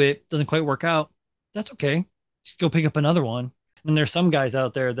stuff to it. Doesn't quite work out. That's okay. Just go pick up another one. And there's some guys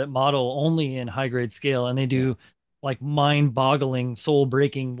out there that model only in high grade scale, and they do like mind boggling, soul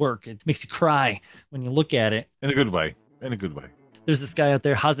breaking work. It makes you cry when you look at it. In a good way. There's this guy out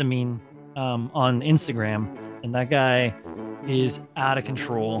there, Hazamin, on Instagram, and that guy is out of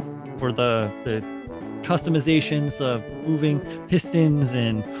control for the customizations of moving pistons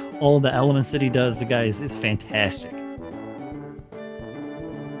and all the elements that he does. The guy is fantastic.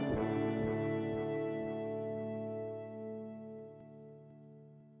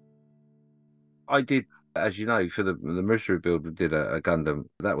 I did As you know, for the mystery build, we did a Gundam.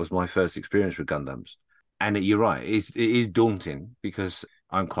 That was my first experience with Gundams. And you're right, it is daunting because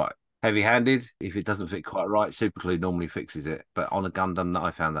I'm quite heavy-handed. If it doesn't fit quite right, Superglue normally fixes it. But on a Gundam,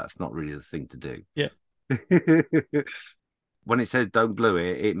 I found that's not really the thing to do. Yeah. When it says don't glue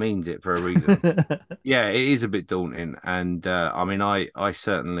it, it means it for a reason. Yeah, it is a bit daunting. And I mean, I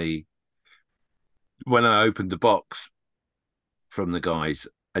certainly, when I opened the box from the guys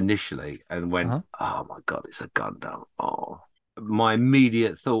initially and went, oh my God, it's a Gundam. Oh, my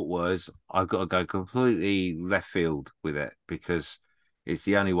immediate thought was, I've got to go completely left field with it because it's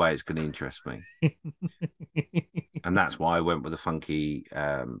the only way it's going to interest me. And that's why I went with a funky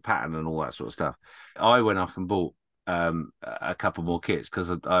pattern and all that sort of stuff. I went off and bought a couple more kits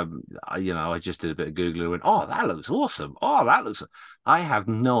because I just did a bit of Googling and went, oh, that looks awesome. Oh, that looks. I have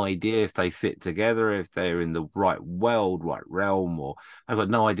no idea if they fit together, if they're in the right world, right realm, or I've got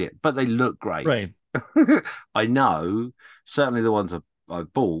no idea. But they look great. Right. I know certainly the ones I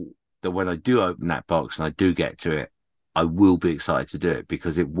bought that when I do open that box and I do get to it, I will be excited to do it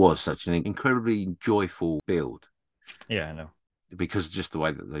because it was such an incredibly joyful build. Yeah, I know. Because just the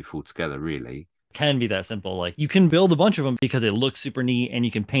way that they fall together, really. Can be that simple. Like you can build a bunch of them because it looks super neat and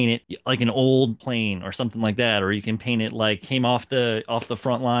you can paint it like an old plane or something like that, or you can paint it like came off the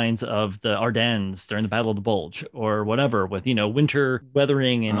front lines of the Ardennes during the Battle of the Bulge or whatever, with winter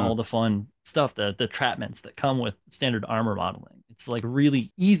weathering and all the fun stuff, the trapments that come with standard armor modeling. It's like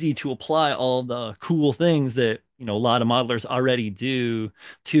really easy to apply all the cool things that a lot of modelers already do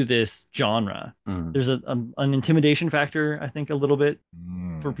to this genre. There's an intimidation factor, I think, a little bit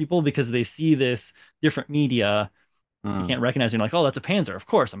for people because they see this different media. You can't recognize it. You're like, oh, that's a Panzer. Of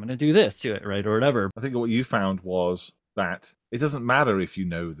course, I'm going to do this to it, right? Or whatever. I think what you found was that it doesn't matter if you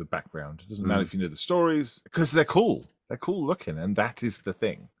know the background. It doesn't matter if you know the stories because they're cool. They're cool looking, and that is the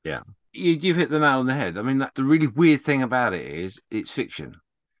thing. Yeah. You've hit the nail on the head. I mean, the really weird thing about it is it's fiction.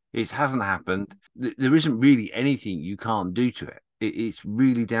 It hasn't happened. There isn't really anything you can't do to it. It's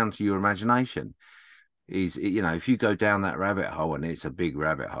really down to your imagination. If you go down that rabbit hole, and it's a big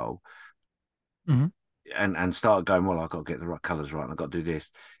rabbit hole, and start going, well, I've got to get the right colours right, and I've got to do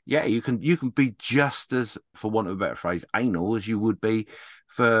this. Yeah, you can be just as, for want of a better phrase, anal as you would be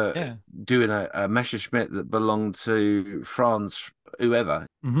for doing a Messerschmitt that belonged to France, whoever.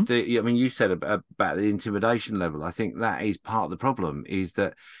 You said about the intimidation level. I think that is part of the problem, is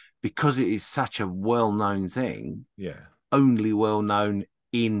that because it is such a well-known thing, only well-known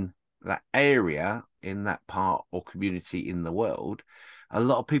in that area, in that part or community in the world, a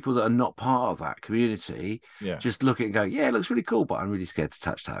lot of people that are not part of that community just look at it and go, yeah, it looks really cool, but I'm really scared to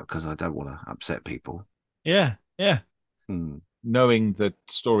touch that because I don't want to upset people. Yeah. Knowing the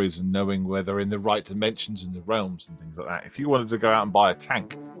stories and knowing where they're in the right dimensions in the realms and things like that. If you wanted to go out and buy a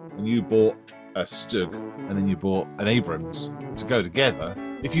tank and you bought a Stug and then you bought an Abrams to go together,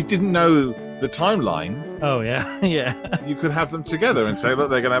 if you didn't know the timeline, you could have them together and say, look,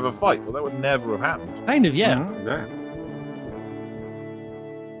 they're going to have a fight. Well, that would never have happened. Kind of, yeah.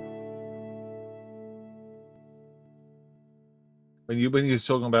 When you're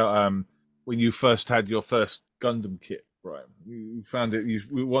talking about when you first had your first Gundam kit, Brian, you found it.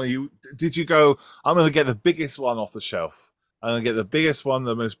 Did you go, I'm going to get the biggest one off the shelf. I'm going to get the biggest one,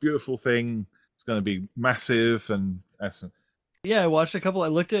 the most beautiful thing. It's going to be massive and excellent. Yeah, I watched a couple. I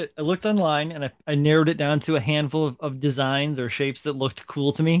looked online and I narrowed it down to a handful of designs or shapes that looked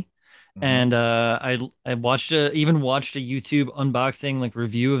cool to me. And I watched even watched a YouTube unboxing like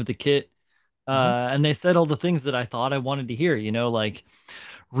review of the kit. And they said all the things that I thought I wanted to hear, like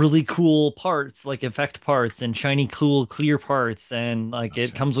really cool parts, like effect parts and shiny, cool, clear parts. And like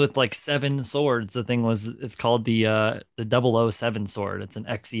it comes with like 7 swords. It's called the 007 sword. It's an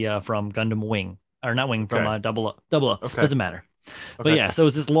Exia from Gundam Wing, or not Wing, from 00. Doesn't matter. But yeah, so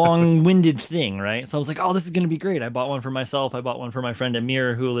it's this long-winded thing, right? So I was like, oh, this is going to be great. I bought one for myself. I bought one for my friend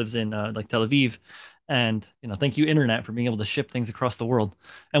Amir, who lives in like Tel Aviv. And, thank you, internet, for being able to ship things across the world.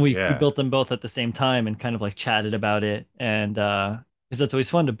 And we built them both at the same time and kind of like chatted about it. And because that's always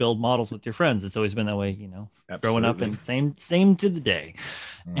fun to build models with your friends. It's always been that way, growing up, and same to the day.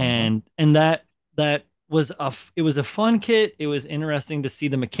 And that it was a fun kit. It was interesting to see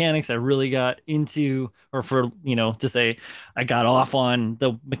the mechanics. I really got into, to say I got off on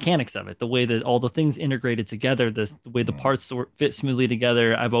the mechanics of it, the way that all the things integrated together, the way the parts fit smoothly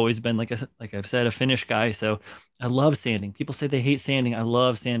together. I've always been, like I've said, a finish guy. So I love sanding. People say they hate sanding. I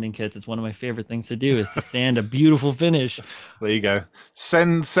love sanding kits. It's one of my favorite things to do, is to sand a beautiful finish. There you go.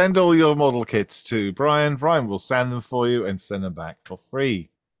 Send all your model kits to Brian. Brian will sand them for you and send them back for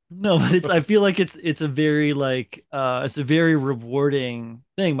free. No, but I feel like it's a very like it's a very rewarding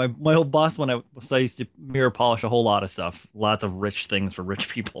thing. My old boss when I used to mirror polish a whole lot of stuff, lots of rich things for rich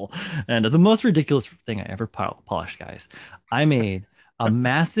people. And the most ridiculous thing I ever polished, guys, I made a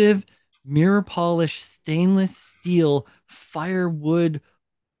massive mirror polish stainless steel firewood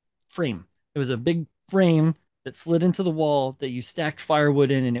frame. It was a big frame that slid into the wall that you stacked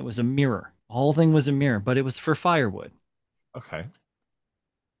firewood in, and it was a mirror. The whole thing was a mirror, but it was for firewood. Okay.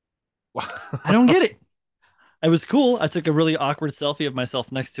 I don't get it. It was cool. I took a really awkward selfie of myself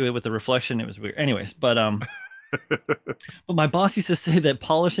next to it with the reflection. It was weird. Anyways, but my boss used to say that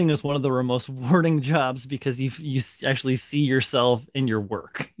polishing is one of the most rewarding jobs because you actually see yourself in your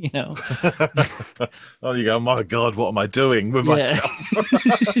work, you know. Oh, you go, my God, what am I doing with Yeah.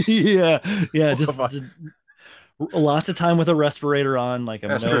 myself? Yeah. Yeah, What just, am I- just lots of time with a respirator on, like I'm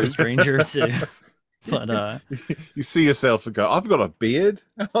That's no true. stranger to but You see yourself and go, I've got a beard.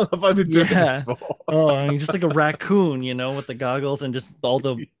 How long have I been doing yeah. this for? Oh, and you're just like a raccoon, you know, with the goggles and just all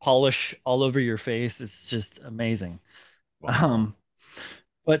the polish all over your face. It's just amazing. Wow.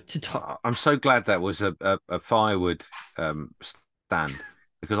 But to talk, I'm so glad that was a firewood stand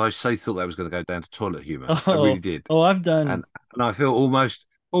because I so thought that was going to go down to toilet humor. I really did, I've done. and I feel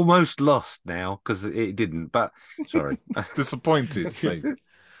almost lost now because it didn't. But sorry, Disappointed, maybe.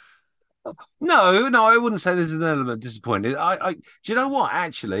 no, I wouldn't say there's an element of disappointed. Do you know what?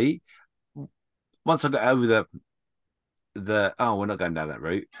 Actually, once I got over the oh, we're not going down that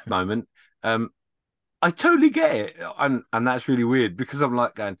route moment. I totally get it, and that's really weird because I'm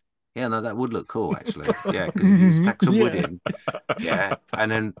like going, yeah, no, that would look cool actually, yeah, because you stack some wood in, yeah,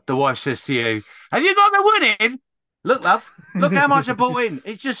 and then the wife says to you, "Have you got the wood in? Look, love, look how much I put in.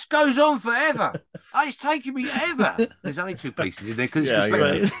 It just goes on forever. Oh, it's taking me ever. There's only two pieces in there because it's Yeah,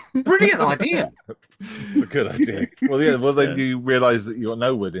 reflective. Right. Brilliant idea. It's a good idea. Well, yeah, well, then Yeah. you realize that you got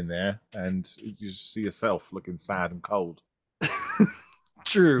no wood in there and you just see yourself looking sad and cold.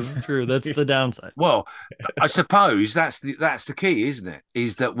 True. That's the downside. Well, I suppose that's the key, isn't it?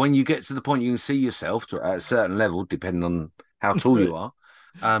 Is that when you get to the point you can see yourself at a certain level, depending on how tall you are,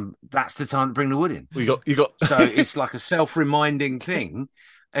 that's the time to bring the wood in. Well, you got. So it's like a self-reminding thing.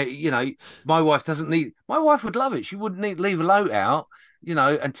 My wife doesn't need. My wife would love it. She wouldn't need leave a note out,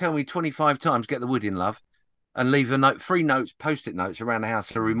 and tell me 25 times get the wood in, love, and leave a note, 3 notes, post-it notes around the house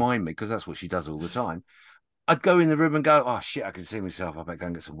to remind me because that's what she does all the time. I'd go in the room and go, oh shit, I can see myself. I better go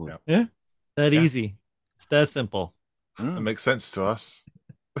and get some wood. Yeah. That Yeah. easy. It's that simple. It makes sense to us.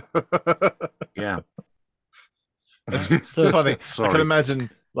 Yeah. It's So- funny. I Sorry. can imagine,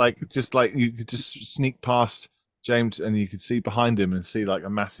 just like you could just sneak past James and you could see behind him and see like a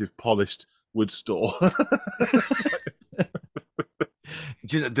massive polished wood store.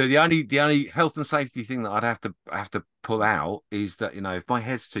 The only health and safety thing that I'd have to pull out is that if my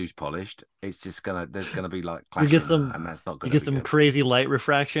head's too polished, it's just there's gonna be like You get clashing, some- and that's not You gonna get be some good. crazy light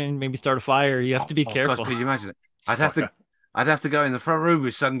refraction, maybe start a fire. You have to be Oh, careful. God, could you imagine it? I'd have to go in the front room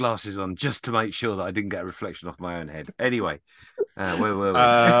with sunglasses on just to make sure that I didn't get a reflection off my own head. Anyway, where were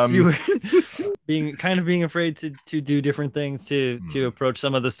we? You were being afraid to do different things to approach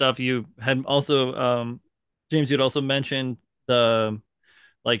some of the stuff. You had also James, you'd also mentioned the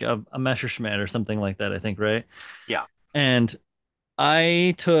like a Messerschmitt or something like that, I think, right? Yeah. And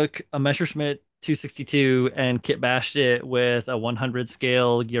I took a Messerschmitt 262 and kit bashed it with a 100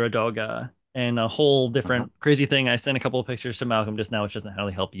 scale Gyaradoga and a whole different crazy thing. I sent a couple of pictures to Malcolm just now, which doesn't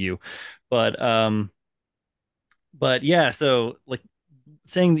really help you, but yeah, so like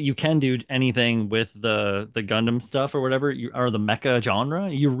saying that you can do anything with the Gundam stuff or whatever, or the mecha genre,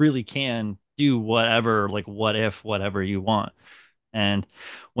 you really can do whatever, like what if, whatever you want. And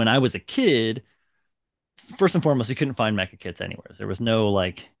when I was a kid, first and foremost, you couldn't find mecha kits anywhere. There was no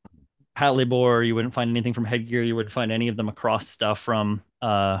like Patlabor. You wouldn't find anything from Headgear. You wouldn't find any of them across stuff from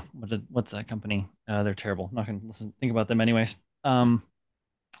what's that company? They're terrible. I'm not gonna think about them anyways. And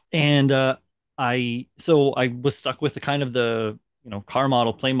I was stuck with the kind of the car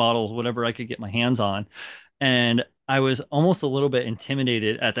model, play models, whatever I could get my hands on, and I was almost a little bit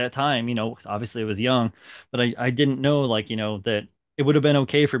intimidated at that time. Obviously I was young, but I didn't know that it would have been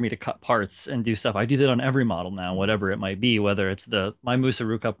okay for me to cut parts and do stuff. I do that on every model now, whatever it might be, whether it's my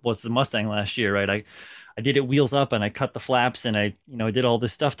Musaruka was the Mustang last year, right? I did it wheels up and I cut the flaps and I did all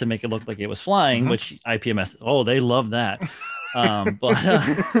this stuff to make it look like it was flying, which IPMS, they love that. But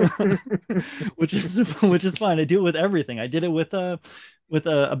which is fine. I do it with everything. I did it with a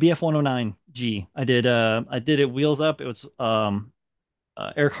BF 109G. I did it wheels up. It was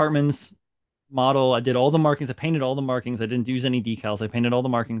Eric Hartman's model. I did all the markings. I painted all the markings. I didn't use any decals. I painted all the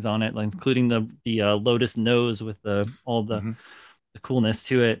markings on it, including the Lotus nose with all the coolness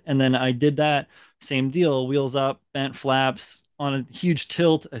to it. And then I did that same deal, wheels up, bent flaps on a huge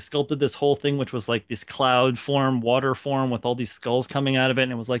tilt. I sculpted this whole thing, which was like this cloud form, water form with all these skulls coming out of it.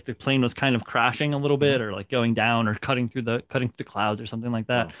 And it was like the plane was kind of crashing a little bit or like going down or cutting through the clouds or something like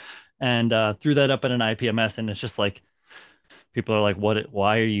that. Wow. And threw that up in an IPMS. And it's just like, people are like,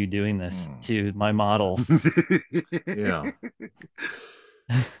 why are you doing this to my models? Yeah.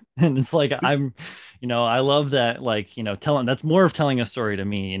 And it's like, I love that, like, that's more of telling a story to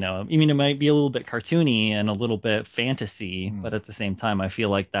me, I mean, it might be a little bit cartoony and a little bit fantasy, but at the same time, I feel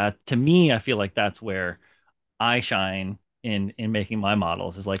like that's where I shine in making my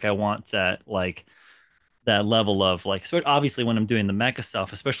models, is like, I want that, like, that level of like, so obviously when I'm doing the mecha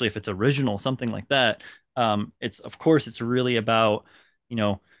stuff, especially if it's original, something like that, it's really about,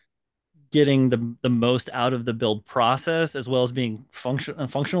 getting the most out of the build process, as well as being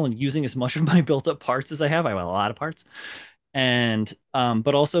functional and using as much of my built up parts as I have. I have a lot of parts, and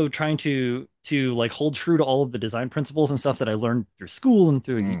but also trying to like hold true to all of the design principles and stuff that I learned through school and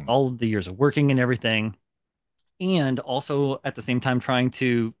through all of the years of working and everything. And also at the same time trying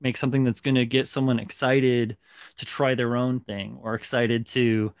to make something that's going to get someone excited to try their own thing, or excited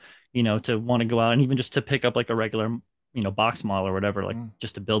to, to want to go out and even just to pick up like a regular, box model or whatever, like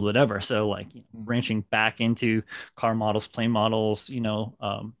just to build whatever. So like, branching back into car models, plane models,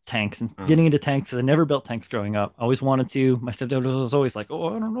 tanks, and getting into tanks, because I never built tanks growing up. I always wanted to. My stepdad was always like, "Oh,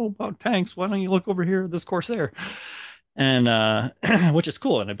 I don't know about tanks. Why don't you look over here at this Corsair?" And which is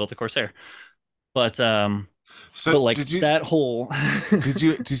cool. And I built a Corsair. But So but like did you that whole did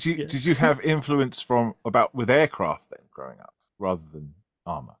you have influence with aircraft then growing up rather than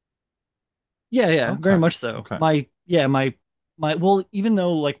armor? Yeah, Okay. very much so. Okay. My well, even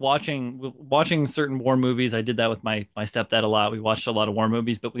though like watching certain war movies, I did that with my stepdad a lot. We watched a lot of war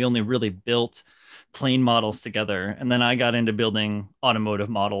movies, but we only really built plane models together. And then I got into building automotive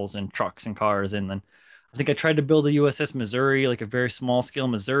models and trucks and cars. And then I think I tried to build a USS Missouri, like a very small scale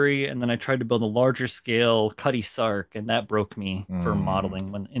Missouri, and then I tried to build a larger scale Cutty Sark, and that broke me for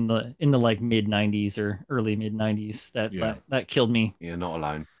modeling when in the like mid 90s or early mid 90s. That killed me. You're not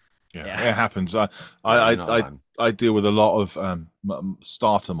alone. Yeah, it happens. You're not alone. I deal with a lot of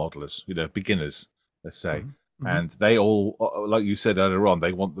starter modelers, beginners, let's say, and they all, like you said earlier on,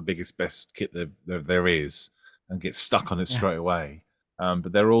 they want the biggest, best kit there is, and get stuck on it straight away.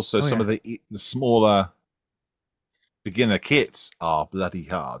 But there are also some of the smaller beginner kits are bloody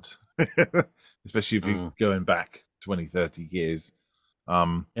hard, especially if you're going back 20, 30 years.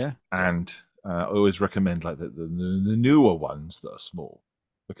 And I always recommend like the newer ones that are small,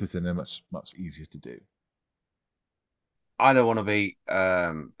 because then they're much easier to do. I don't want to be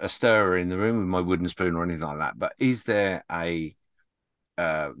a stirrer in the room with my wooden spoon or anything like that, but is there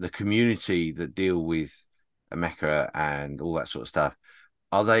the community that deal with a mecha and all that sort of stuff,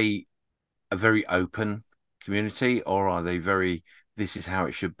 are they a very open community, or are they very, this is how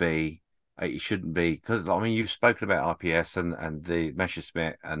it should be, it shouldn't be? Because I mean, you've spoken about RPS and the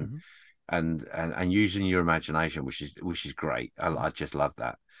Messerschmitt and using your imagination, which is great. I just love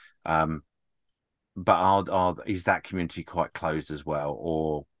that. But is that community quite closed as well,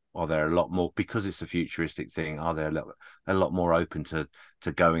 or are there a lot more, because it's a futuristic thing? Are there a lot more open to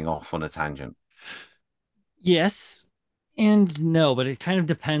going off on a tangent? Yes and no, but it kind of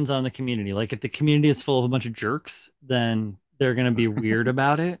depends on the community. Like if the community is full of a bunch of jerks, then they're going to be weird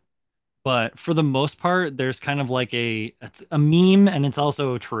about it. But for the most part, there's kind of like it's a meme, and it's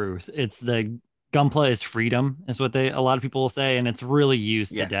also truth. It's the Gunpla is freedom, is what a lot of people will say, and it's really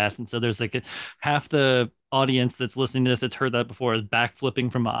used to death. And so there's like half the audience that's listening to this that's heard that before is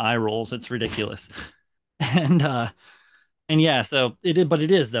backflipping from eye rolls. It's ridiculous. And yeah, so but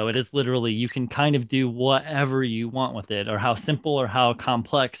it is, though. It is literally, you can kind of do whatever you want with it, or how simple or how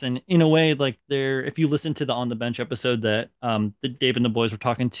complex. And in a way, like if you listen to the On the Bench episode that Dave and the boys were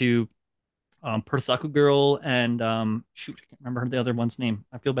talking to Persaku Girl and shoot, I can't remember the other one's name.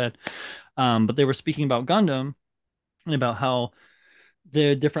 I feel bad. But they were speaking about Gundam and about how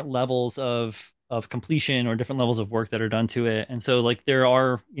the different levels of completion, or different levels of work that are done to it. And so like there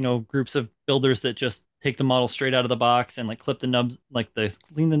are, groups of builders that just take the model straight out of the box and like clip the nubs, like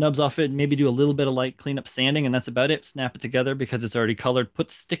clean the nubs off it, and maybe do a little bit of like cleanup sanding, and that's about it. Snap it together because it's already colored,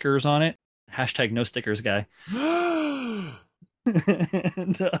 put stickers on it. Hashtag no stickers guy. and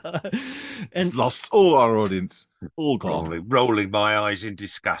It's lost all our audience, all gone. Rolling my eyes in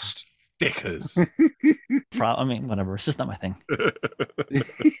disgust. Stickers. I mean, whatever. It's just not my thing.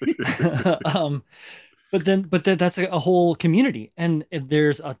 but that's a whole community, and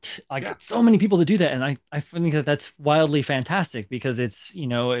there's Yeah. so many people to do that, and I think that that's wildly fantastic because it's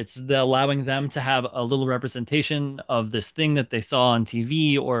it's allowing them to have a little representation of this thing that they saw on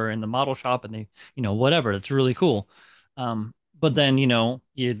TV or in the model shop, and they whatever. It's really cool. But then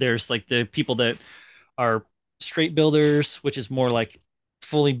there's like the people that are straight builders, which is more like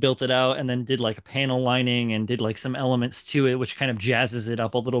fully built it out and then did like a panel lining and did like some elements to it, which kind of jazzes it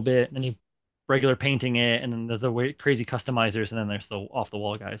up a little bit. And then you regular painting it, and then there's the crazy customizers, and then there's the off the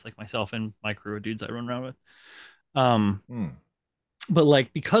wall guys like myself and my crew of dudes I run around with. Um, but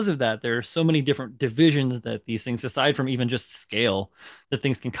like because of that, there are so many different divisions that these things, aside from even just scale, that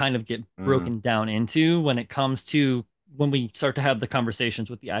things can kind of get broken down into when it comes to when we start to have the conversations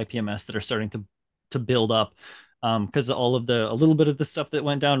with the IPMS that are starting to build up. Because all of a little bit of the stuff that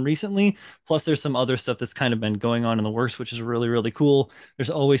went down recently, plus there's some other stuff that's kind of been going on in the works, which is really, really cool.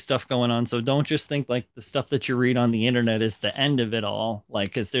 There's always stuff going on. So don't just think like the stuff that you read on the internet is the end of it all. Like,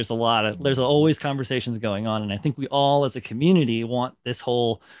 because there's always conversations going on. And I think we all as a community want this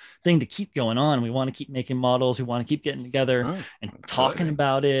whole thing to keep going on. We want to keep making models. We want to keep getting together and talking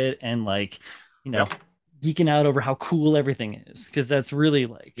about it and like, geeking out over how cool everything is. Because that's really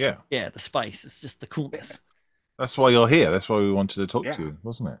like, the spice. It's just the coolness. That's why you're here. That's why we wanted to talk to you,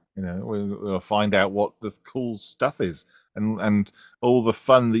 wasn't it? We'll find out what the cool stuff is and all the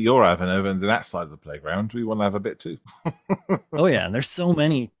fun that you're having over on that side of the playground. We want to have a bit too. Oh yeah, and there's so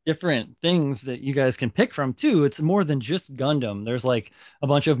many different things that you guys can pick from too. It's more than just Gundam. There's like a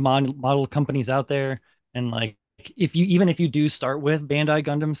bunch of model companies out there, and like if you do start with Bandai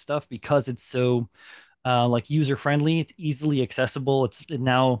Gundam stuff because it's so like user friendly, it's easily accessible. It's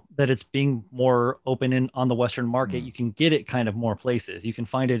now that it's being more open on the Western market, you can get it kind of more places. You can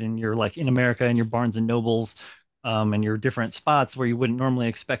find it in your in America in your Barnes and Nobles, and your different spots where you wouldn't normally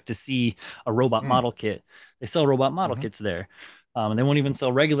expect to see a robot model kit. They sell robot model kits there, and they won't even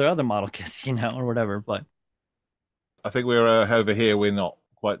sell regular other model kits, or whatever. But I think we're over here. We're not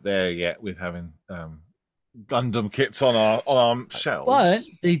quite there yet with having Gundam kits on our shelves. But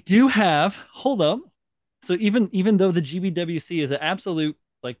they do have. Hold up. So even though the GBWC is an absolute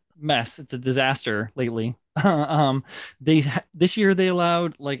like mess, it's a disaster lately. This year they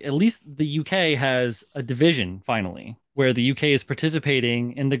allowed like at least the UK has a division finally where the UK is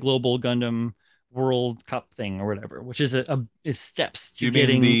participating in the Global Gundam World Cup thing or whatever, which is is steps to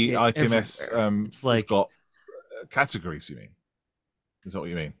getting the IPMS. It's like got categories. You mean? Is that what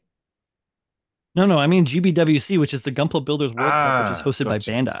you mean? No, I mean GBWC, which is the Gunpla Builders World Cup, which is hosted by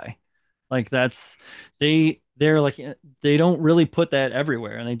Bandai. Like they're like they don't really put that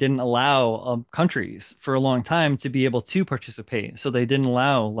everywhere, and they didn't allow countries for a long time to be able to participate. So they didn't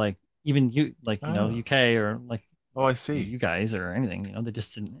allow like even UK or like I see you guys or anything. They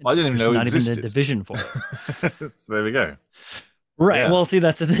just didn't. I didn't even know it not existed. Even a division for it. So there we go. Right. Yeah. Well, see,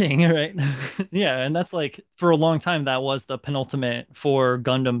 that's the thing, right? Yeah, and that's like for a long time that was the penultimate for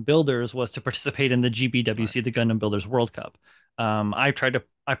Gundam builders was to participate in the GBWC, the Gundam Builders World Cup.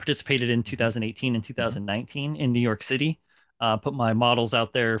 I participated in 2018 and 2019 in New York City. Put my models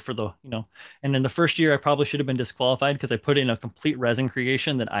out there for and in the first year I probably should have been disqualified because I put in a complete resin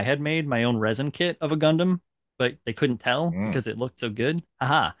creation that I had made, my own resin kit of a Gundam, but they couldn't tell because it looked so good.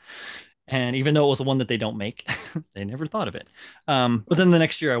 Aha. And even though it was the one that they don't make, they never thought of it. But then the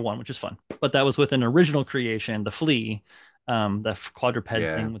next year I won, which is fun. But that was with an original creation, the Flea, the quadruped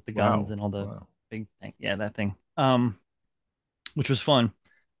thing with the guns and all the big thing. Yeah, that thing. Which was fun.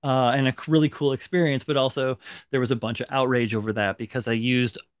 And a really cool experience, but also there was a bunch of outrage over that because I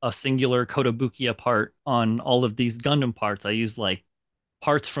used a singular Kotobukiya part on all of these Gundam parts. I used like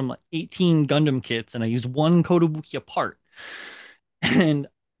parts from like 18 Gundam kits, and I used one Kotobukiya part. And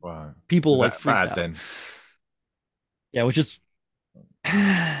people like freaked out. Then? Yeah, which is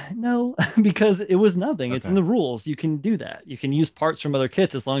no, because it was nothing. Okay. It's in the rules. You can do that. You can use parts from other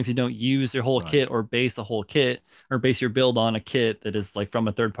kits as long as you don't use your whole kit or base a whole kit or base your build on a kit that is like from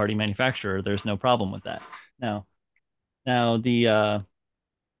a third-party manufacturer. There's no problem with that. Now the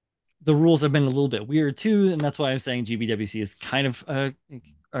rules have been a little bit weird too, and that's why I'm saying GBWC is kind of a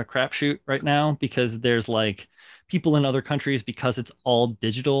crapshoot right now because there's like people in other countries because it's all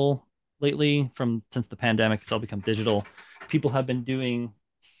digital lately since the pandemic. It's all become digital. People have been doing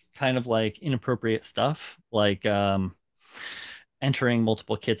kind of like inappropriate stuff, like entering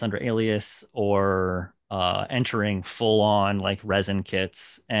multiple kits under alias or entering full on like resin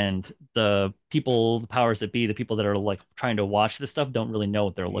kits. And the powers that be, the people that are like trying to watch this stuff don't really know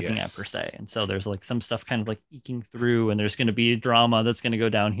what they're looking at per se. And so there's like some stuff kind of like eking through, and there's going to be drama that's going to go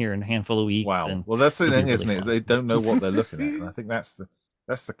down here in a handful of weeks. Wow. And well, that's the thing, isn't it? Is they don't know what they're looking at. And I think that's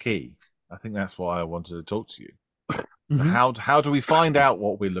the key. I think that's why I wanted to talk to you. So Mhm. how do we find out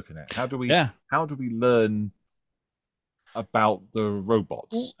what we're looking at? How do we Yeah. learn about the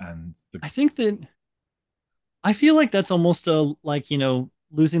robots Well, and the I think that I feel like that's almost a like,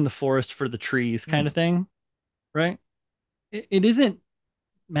 losing the forest for the trees kind of thing, right? It isn't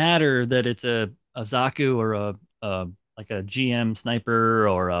matter that it's a Zaku or a like a GM sniper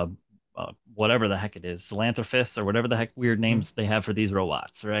or a whatever the heck it is, Philanthropist or whatever the heck weird Hmm. names they have for these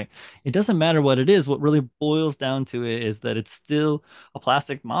robots, right? It doesn't matter what it is. What really boils down to it is that it's still a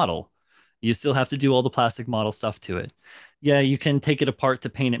plastic model. You still have to do all the plastic model stuff to it. Yeah, you can take it apart to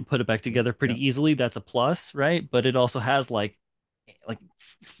paint it and put it back together Yeah. pretty easily. That's a plus, right? But it also has like Mm.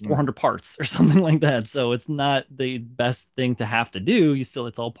 400 parts or something like that. So it's not the best thing to have to do. It's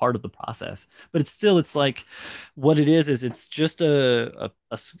all part of the process. But it's like what it is it's just a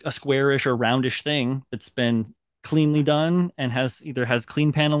squarish or roundish thing that's been cleanly done and has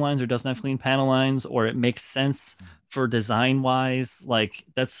clean panel lines or doesn't have clean panel lines, or it makes sense for design wise. Like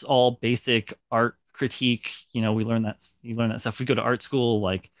that's all basic art critique. We learn that you learn that stuff. We go to art school,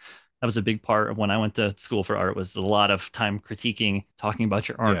 like that was a big part of when I went to school for art, was a lot of time critiquing, talking about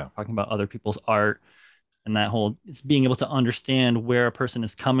your art, Yeah. talking about other people's art, and that whole it's being able to understand where a person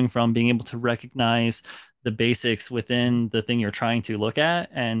is coming from, being able to recognize the basics within the thing you're trying to look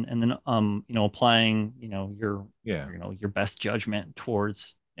at, and then applying Yeah. your best judgment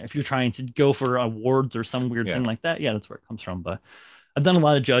towards, if you're trying to go for awards or some weird Yeah. thing like that. Yeah, that's where it comes from. But I've done a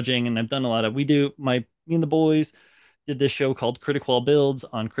lot of judging, and I've done a lot of we do my me and the boys did this show called Critical Builds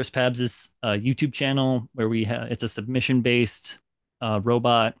on Chris Pabs's YouTube channel, where it's a submission based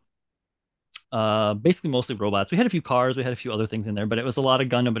robot, basically mostly robots. We had a few cars, we had a few other things in there, but it was a lot of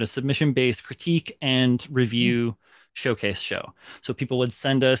Gundam, but a submission based critique and review showcase show. So people would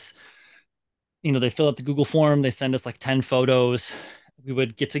send us, they fill out the Google form, they send us like 10 photos. We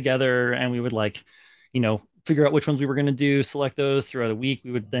would get together and we would figure out which ones we were going to do, select those throughout a week. We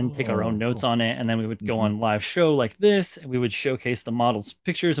would then take our own Oh, notes cool. on it, and then we would go Mhm. on live show like this, and we would showcase the model's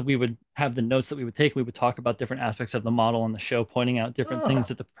pictures, and we would have the notes that we would take. We would talk about different aspects of the model on the show, pointing out different things Ah,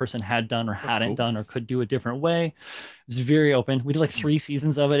 that the person had done or that's hadn't cool. done or could do a different way. It's very open. We did like Hmm. 3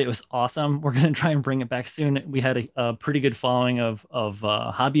 seasons of it. It was awesome. We're gonna try and bring it back soon. We had a pretty good following of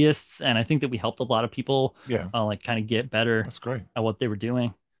hobbyists, and I think that we helped a lot of people Yeah, like kind of get better that's great. at what they were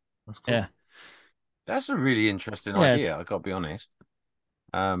doing. That's cool. Yeah, That's a really interesting yeah. idea. It's I got to be honest.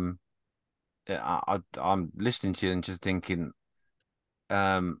 Um, yeah, I'm listening to you and just thinking,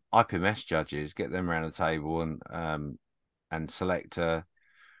 IPMS judges, get them around the table and select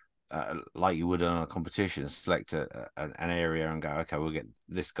like you would on a competition, select an area and go, okay, we'll get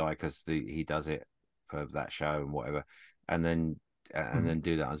this guy because he does it for that show and whatever, and then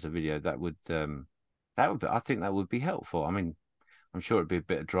do that as a video. I think that would be helpful. I mean, I'm sure it'd be a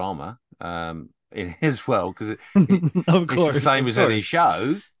bit of drama in it as well, because of it's the course, same of as any course.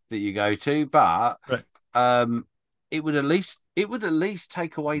 show that you go to, but Right. um, it would at least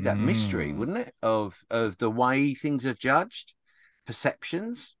take away that mystery, Mm. wouldn't it? Of the way things are judged,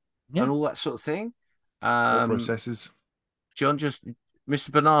 perceptions, Yeah. and all that sort of thing. Thought Um, processes. John, just Mr.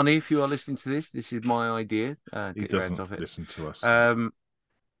 Banani, if you are listening to this is my idea. He Get your hands doesn't off it. listen to us. Um,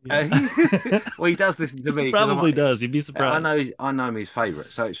 Yeah. well, he does listen to He me because probably does. You'd be I know surprised. I know him his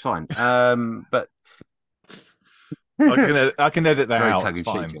favourite, so it's fine. But I can edit that very out. tongue It's in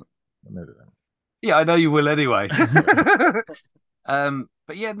cheek, fine. John. I can edit that. Yeah, I know you will anyway.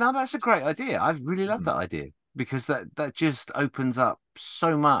 But yeah, no, that's a great idea. I really love that idea because that just opens up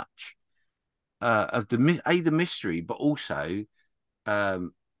so much of the mystery, but also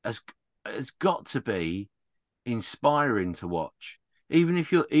um, has got to be inspiring to watch. Even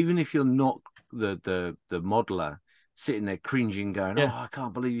if you're not the modeler sitting there cringing, going, "Oh, Yeah. I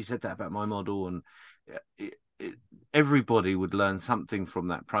can't believe you said that about my model," and it, everybody would learn something from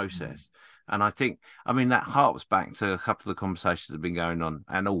that process. And I mean, that harks back to a couple of the conversations that have been going on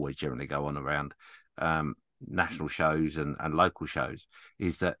and always generally go on around national shows and local shows,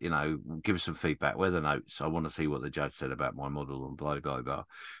 is that, give us some feedback. Where are the notes? I want to see what the judge said about my model and blah, blah, blah.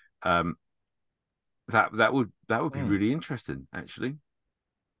 That would be really interesting, actually.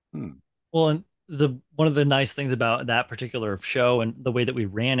 Well, and one of the nice things about that particular show and the way that we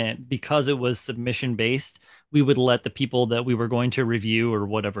ran it, because it was submission based, we would let the people that we were going to review or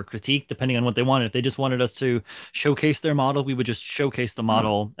whatever critique, depending on what they wanted. If they just wanted us to showcase their model, we would just showcase the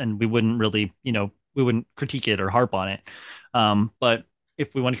model, and we wouldn't really, we wouldn't critique it or harp on it. But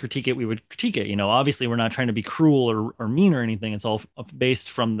if we want to critique it, we would critique it. Obviously, we're not trying to be cruel or mean or anything. It's all based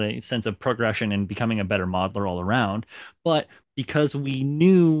from the sense of progression and becoming a better modeler all around. But because we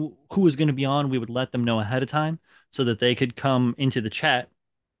knew who was going to be on, we would let them know ahead of time so that they could come into the chat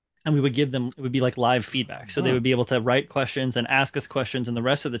and we would give them, it would be like live feedback. So they would be able to write questions and ask us questions, and the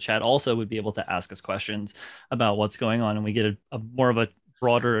rest of the chat also would be able to ask us questions about what's going on, and we get a more of a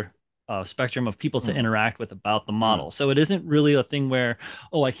broader spectrum of people to interact with about the model. So it isn't really a thing where,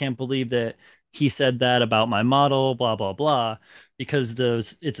 oh, I can't believe that he said that about my model, blah blah blah, because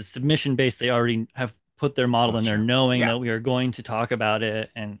it's a submission based. They already have put their model in there, knowing that we are going to talk about it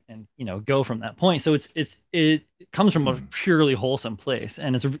and go from that point. So it comes from a purely wholesome place,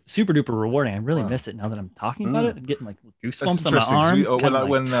 and it's super duper rewarding. I really miss it now that I'm talking about it. I'm getting like goosebumps on my arms.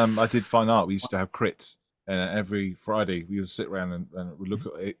 When I did fine art, we used to have crits. Every Friday, we would sit around and we look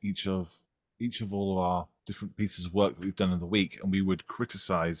at each of all of our different pieces of work that we've done in the week, and we would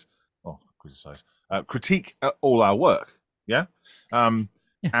critique all our work. Yeah.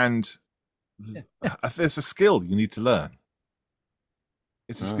 And there's a skill you need to learn.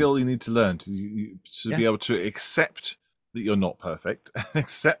 It's a skill you need to learn to be able to accept that you're not perfect,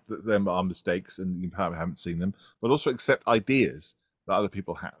 accept that there are mistakes and you probably haven't seen them, but also accept ideas that other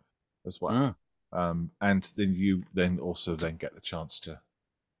people have as well. And then you also get the chance to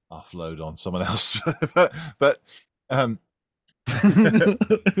offload on someone else. but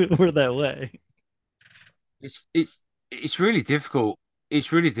we're that way. It's really difficult.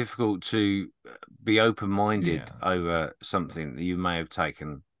 It's really difficult to be open-minded over something that you may have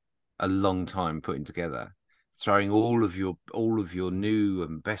taken a long time putting together, throwing all of your new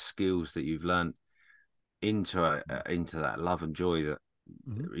and best skills that you've learned into that love and joy that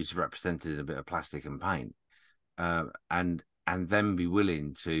is represented in a bit of plastic and paint, and then be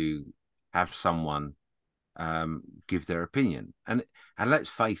willing to have someone give their opinion. And let's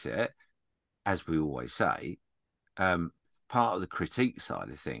face it, as we always say, part of the critique side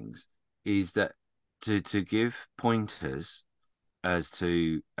of things is that to give pointers as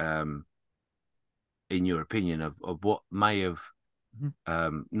to, in your opinion, of what may have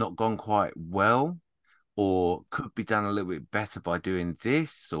not gone quite well, or could be done a little bit better by doing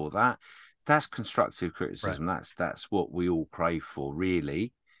this or that. That's constructive criticism. Right. That's what we all crave for,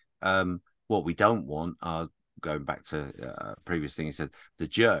 really. What we don't want are, going back to a previous thing you said, the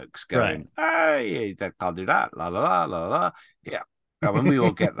jerks going, hey, they can't do that, la la la la la. Yeah. When we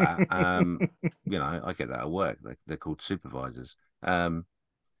all get that, I get that at work. They're called supervisors. Well,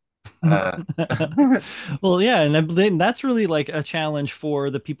 yeah, and that's really like a challenge for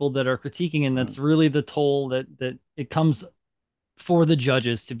the people that are critiquing, and that's really the toll that it comes for the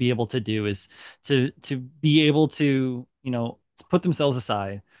judges to be able to do, is to be able to put themselves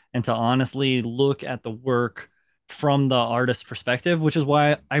aside and to honestly look at the work from the artist's perspective, which is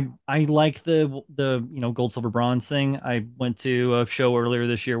why I like the gold, silver, bronze thing. I went to a show earlier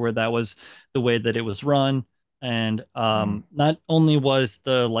this year where that was the way that it was run. And not only was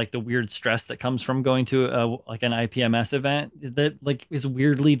the weird stress that comes from going to an IPMS event that is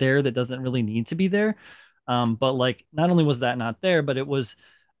weirdly there, that doesn't really need to be there, but not only was that not there, but it was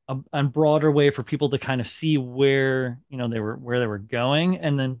a broader way for people to kind of see where they were going.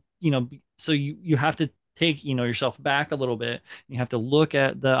 And then so you have to take yourself back a little bit. You have to look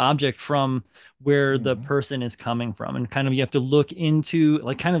at the object from where the person is coming from, and kind of you have to look into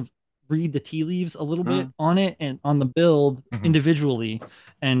kind of read the tea leaves a little bit on it and on the build individually.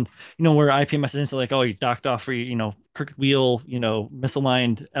 And where IPMS is like, oh, you docked off for crooked wheel,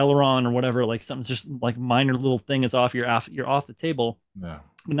 misaligned aileron or whatever, something's just minor little thing is off, you're off the table. Yeah.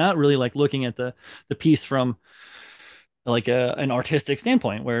 But not really looking at the piece from an artistic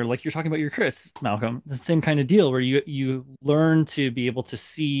standpoint, where you're talking about your crits, Malcolm, the same kind of deal, where you learn to be able to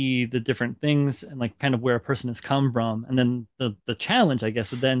see the different things and kind of where a person has come from. And then the challenge, I guess,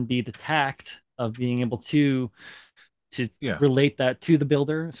 would then be the tact of being able to relate that to the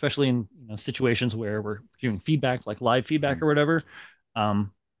builder, especially in situations where we're doing feedback, like live feedback or whatever. And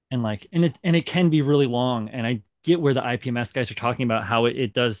it can be really long. And I get where the IPMS guys are talking about how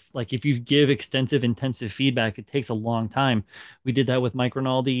it does, if you give extensive, intensive feedback, it takes a long time. We did that with Mike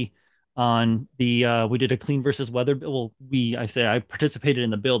Rinaldi on the we did a clean versus weather. Well, I participated in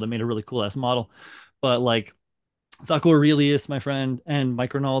the build and made a really cool ass model, but Sacco Aurelius, my friend, and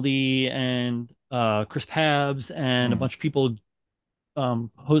Mike Rinaldi and Chris Pabs and a bunch of people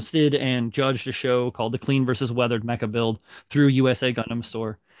hosted and judged a show called the Clean versus Weathered Mecha Build through USA Gundam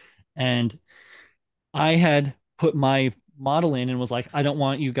Store. And I had put my model in and was like, I don't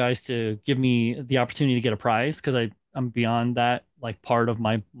want you guys to give me the opportunity to get a prize, because I'm beyond that part of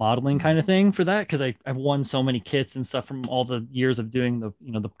my modeling kind of thing for that, because I've won so many kits and stuff from all the years of doing the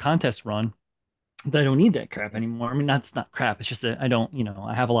the contest run, that I don't need that crap anymore. I mean, it's not crap, it's just that I don't,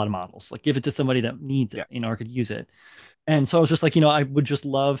 I have a lot of models. Give it to somebody that needs it, or could use it. And so I was just I would just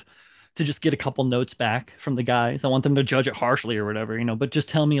love to just get a couple notes back from the guys. I want them to judge it harshly or whatever, but just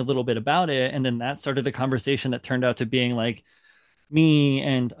tell me a little bit about it. And then that started a conversation that turned out to being like me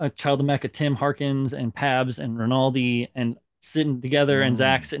and a child of Mecca, Tim Harkins and Pabs and Rinaldi and sitting together and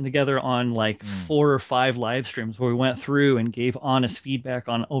Zach sitting together on like 4 or 5 live streams where we went through and gave honest feedback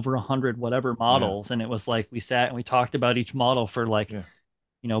on over 100 whatever models. And it was like we sat and we talked about each model for like,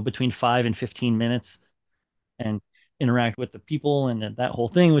 between 5 and 15 minutes and interact with the people and that whole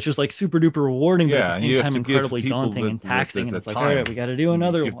thing, which was like super duper rewarding, but at the same time incredibly daunting and taxing. And it's like, all right, we got to do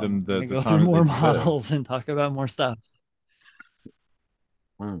another one. We're gonna go through more models and talk about more stuff.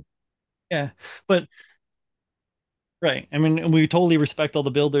 Yeah, but right. I mean, we totally respect all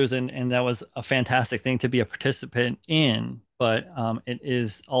the builders, and that was a fantastic thing to be a participant in. But it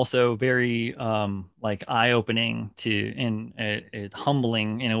is also very like eye-opening to and it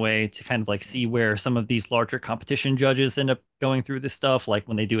humbling in a way to kind of like see where some of these larger competition judges end up going through this stuff, like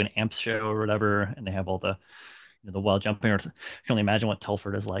when they do an amps show or whatever, and they have all the the wall jumping. Or I can only imagine what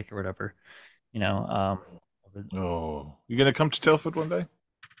Telford is like or whatever. Oh, you're gonna come to Telford one day?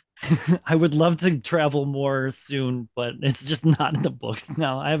 I would love to travel more soon, but it's just not in the books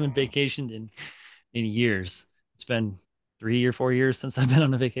now. I haven't vacationed in years. It's been 3 or 4 years since I've been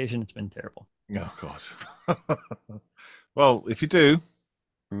on a vacation. It's been terrible. Oh God. Well, if you do,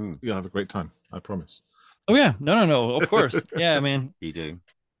 you'll have a great time. I promise. Oh yeah, no. Of course, yeah, man. You do.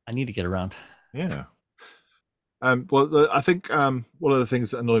 I need to get around. Yeah. Well, I think one of the things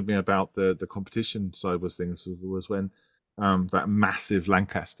that annoyed me about the competition side was when that massive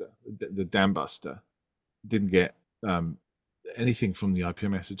Lancaster, the Dambuster, didn't get anything from the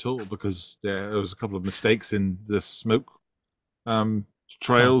IPMS at all because there was a couple of mistakes in the smoke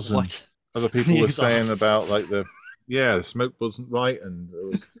trails, and other people were saying about like the smoke wasn't right, and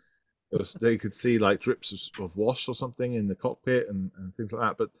they could see like drips of wash or something in the cockpit and things like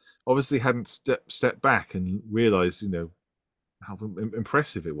that, but obviously hadn't stepped back and realized how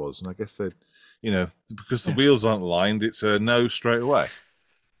impressive it was. And I guess that because the wheels aren't lined, it's a no straight away.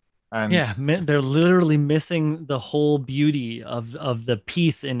 And they're literally missing the whole beauty of the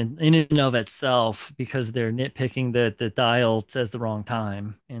piece in and of itself because they're nitpicking that the dial says the wrong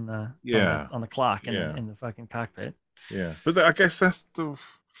time in the on the clock in the fucking cockpit. Yeah, but I guess that's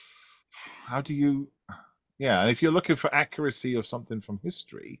how do you? Yeah, and if you're looking for accuracy of something from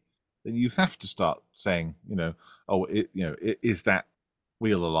history, then you have to start saying, is that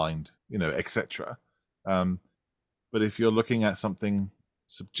wheel aligned, etc. But if you're looking at something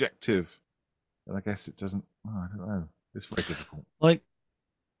subjective, then I guess it doesn't. I don't know. It's very difficult. Like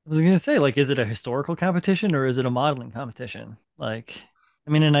I was gonna say, like, is it a historical competition or is it a modeling competition? Like,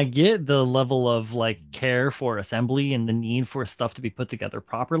 I mean, and I get the level of like care for assembly and the need for stuff to be put together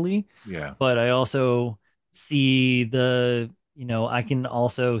properly. Yeah. But I also see I can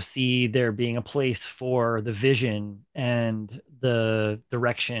also see there being a place for the vision and the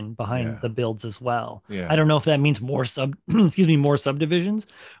direction behind the builds as well. Yeah. I don't know if that means more more subdivisions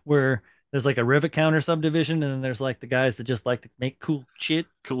where there's like a rivet counter subdivision, and then there's like the guys that just like to make cool shit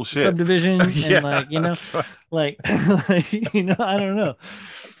subdivision, and like right. like I don't know.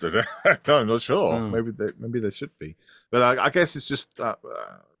 No, I'm not sure. Maybe there should be, but I guess it's just I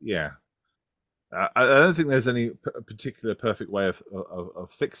don't think there's any particular perfect way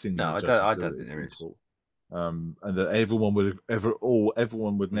of fixing. No, I don't think there is. And that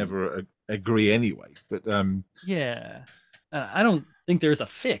everyone would never agree anyway. But I don't think there's a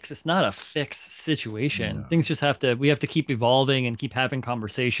fix. It's not a fixed situation. No. Things just we have to keep evolving and keep having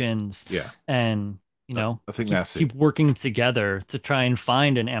conversations. Yeah. And I think that's keep working together to try and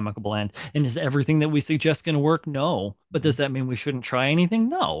find an amicable end. And is everything that we suggest going to work? No. But does that mean we shouldn't try anything?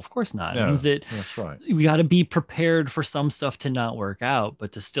 No, of course not. No, it means that that's right. We got to be prepared for some stuff to not work out,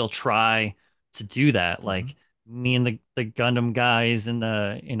 but to still try to do that. Like me and the Gundam guys and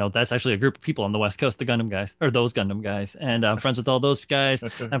that's actually a group of people on the West Coast, the Gundam guys, or those Gundam guys. And I'm friends with all those guys.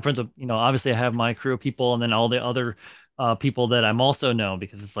 I'm friends with, obviously I have my crew of people and then all the other people that I'm also know,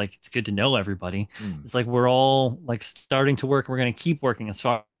 because it's like, it's good to know everybody. It's like, we're all like starting to work. We're going to keep working as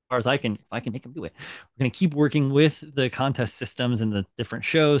far as I can, if I can make them do it. We're going to keep working with the contest systems and the different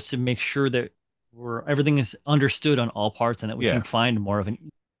shows to make sure that everything is understood on all parts and that we can find more of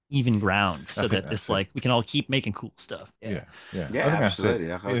an even ground so that this we can all keep making cool stuff. Yeah,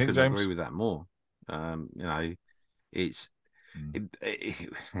 absolutely. I couldn't agree with that more.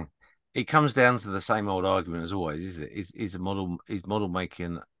 It comes down to the same old argument as always, is it? Is model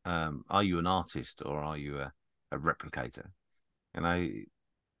making? Are you an artist or are you a replicator?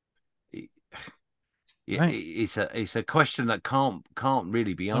 It's a question that can't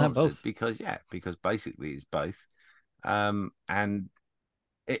really be answered because basically it's both, and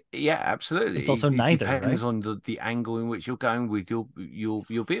Yeah, absolutely. It's also It neither, depends right? on the angle in which you're going with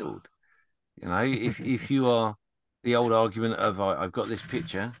your build. You know, if you are the old argument of I've got this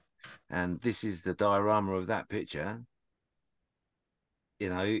picture and this is the diorama of that picture, you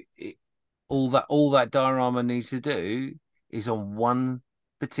know, all that diorama needs to do is on one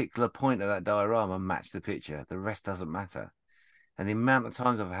particular point of that diorama match the picture. The rest doesn't matter. And the amount of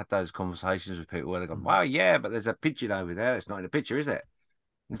times I've had those conversations with people where they go, "Well, yeah, but there's a pigeon over there. It's not in the picture, is it?"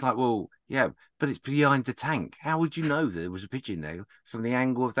 It's like, well, yeah, but it's behind the tank. How would you know that there was a pigeon there from the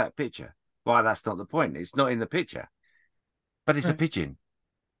angle of that picture? Why, that's not the point. It's not in the picture, but it's a Right. pigeon.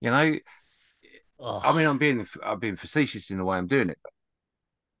 You know, I mean, Ugh. I'm being facetious in the way I'm doing it.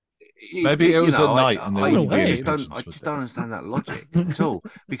 Maybe it You was at know, night and there In a wouldn't be I any way. just don't, pigeons, would just there? don't understand that logic at all.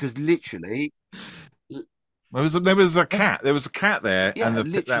 Because literally, There was a cat. There was a cat there, and yeah, that would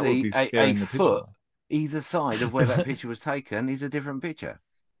literally be a scaring the pigeon foot away. either side of where that picture was taken is a different picture.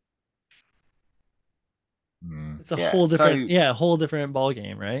 Hmm. It's a Yeah, whole different, so yeah, a whole different ball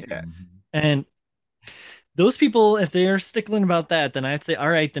game, right? yeah, And those people, if they're stickling about that, then I'd say, all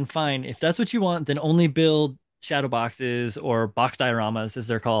right, then fine. If that's what you want, then only build shadow boxes or box dioramas, as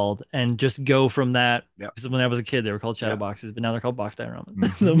they're called, and just go from that. yep, Because when I was a kid, they were called shadow yeah. boxes, but now they're called box dioramas.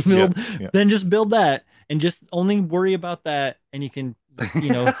 So Mhm. Yeah, build, yeah, then just build that, and just only worry about that. And you can,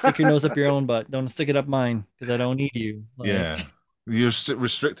 stick your nose up your own butt. Don't stick it up mine because I don't need you. Like, yeah. You're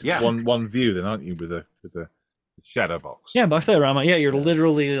restricted to Yeah. one view, then, aren't you? With the shadow box. yeah, box diorama. Yeah, you're Yeah.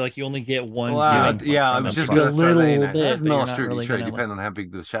 literally like you only get one Well, viewing point yeah, I from was it. So you just can do going a to throw that in. little Actually, that's bit, but you're not not really really true, gonna like. depending on how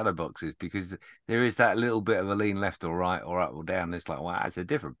big the shadow box is, because there is that little bit of a lean left or right or up or down. It's like, wow, it's a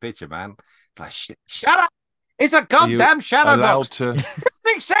different picture, man. It's like, shut up! It's a Are you goddamn shadow allowed box. to? Just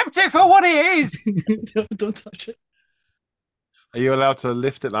accept it for what it is. Don't touch it. Are you allowed to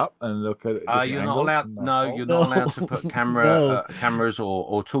lift it up and look at different You're not angles allowed. from the No, hole? you're not allowed to No, put no. cameras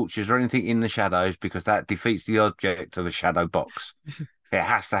or torches or anything in the shadows because that defeats the object of a shadow box. It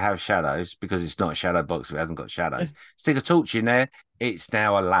has to have shadows because it's not a shadow box if it hasn't got shadows. Stick a torch in there, it's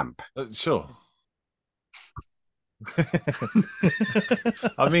now a lamp. Sure.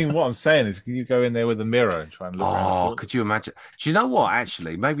 I mean, what I'm saying is, can you go in there with a mirror and try and look around the Oh, corners could you and stuff? imagine? Do you know what?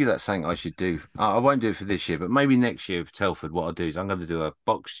 Actually, maybe that's something I should do. I won't do it for this year, but maybe next year for Telford, what I'll do is I'm going to do a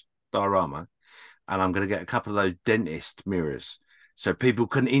box diorama and I'm going to get a couple of those dentist mirrors so people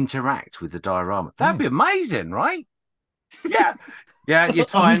can interact with the diorama. That'd be amazing, right? Yeah. Yeah, you're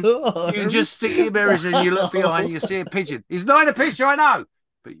On fine. the You arms? just stick your mirrors in, you look behind, you see a pigeon. It's not in a picture, I know,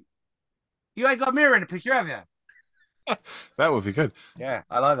 but you ain't got a mirror in the picture, have you? That would be good. Yeah,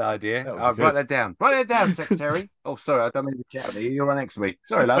 I like that idea. That would I'll be write good. that down. Write that down, secretary. Oh, sorry, I don't mean to chat with you. You're on next week.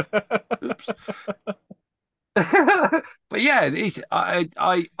 Sorry, love. Oops. But yeah, it's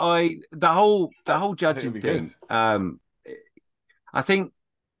the whole I think it'd judging be good. thing. I think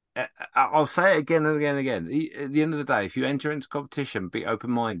I'll say it again and again and again. At the end of the day, if you enter into competition, be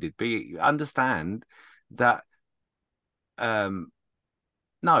open minded. Be understand that. Um,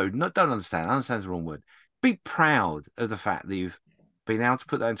 no, not don't understand. Understand's the wrong word. Be proud of the fact that you've been able to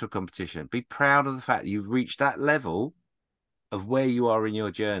put that into a competition. Be proud of the fact that you've reached that level of where you are in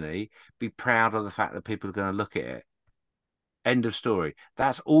your journey. Be proud of the fact that people are going to look at it. End of story.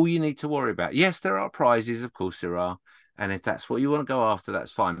 That's all you need to worry about. Yes, there are prizes, of course there are. And if that's what you want to go after,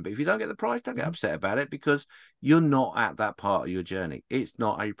 that's fine. But if you don't get the prize, don't get upset about it because you're not at that part of your journey. It's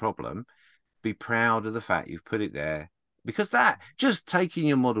not a problem. Be proud of the fact you've put it there because that just taking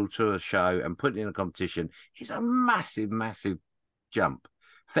your model to a show and putting it in a competition is a massive, massive jump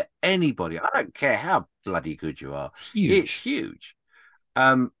for anybody. I don't care how bloody good you are. It's It's huge. huge.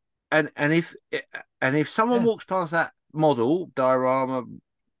 Um, and if someone Yeah. walks past that model, diorama,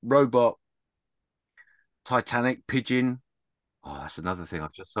 robot, Titanic, pigeon. Oh, that's another thing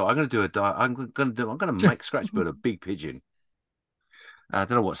I've just thought. I'm going to do I'm going to make scratch build a big pigeon. I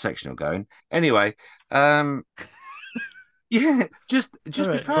don't know what section I'm going. Anyway, yeah, All just be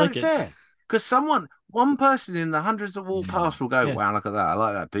right, I proud like it's it. there. Because one person in the hundreds that walk past will go, Yeah. wow, look at that. I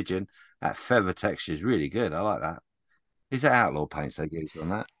like that pigeon. That feather texture is really good. I like that. Is that outlaw paints they use on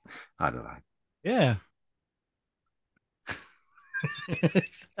that? I don't know. Yeah.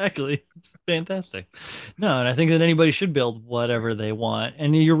 Exactly. It's fantastic. No, and I think that anybody should build whatever they want.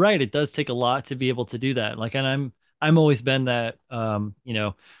 And you're right, it does take a lot to be able to do that. Like, and I'm always been that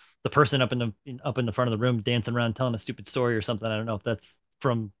the person up in the front of the room dancing around telling a stupid story or something. I don't know if that's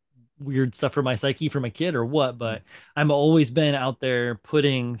from weird stuff for my psyche from a kid or what, but I'm always been out there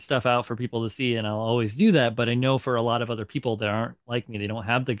putting stuff out for people to see, and I'll always do that. But I know for a lot of other people that aren't like me, they don't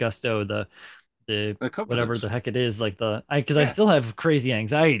have the gusto, the The whatever confidence. the heck it is, like because I Yeah. still have crazy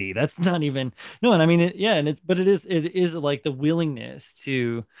anxiety. That's not even no, and I mean and but it is like the willingness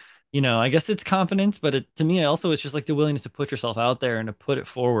to, I guess it's confidence, but to me also it's just like the willingness to put yourself out there and to put it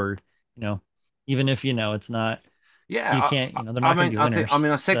forward, even if it's not, you Yeah, can't, they're I not going to mean, be winners.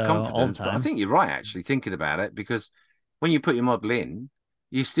 I said So all the confidence, but I time. think you're right actually thinking about it because when you put your model in,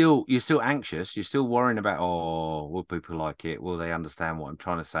 you're still anxious, you're still worrying about, oh, will people like it? Will they understand what I'm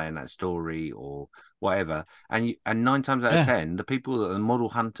trying to say in that story or whatever? And 9 times out of Yeah. 10, the people that are model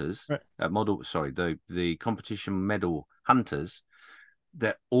hunters, Right. the competition medal hunters,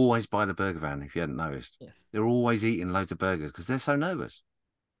 they're always by the burger van. If you hadn't noticed, Yes. they're always eating loads of burgers because they're so nervous.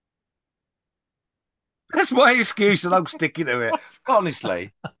 That's my excuse, and I'm sticking to it, What?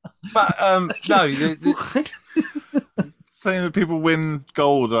 honestly. But no, What? Saying that people win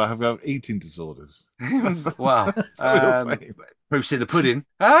gold or have eating disorders. well, That's what you're saying. proofs in the pudding.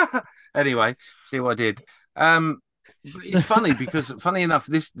 Anyway, see what I did. But it's funny because, funny enough,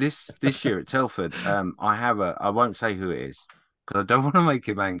 this year at Telford, I won't say who it is because I don't want to make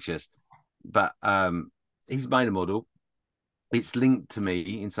him anxious. But he's made a model. It's linked to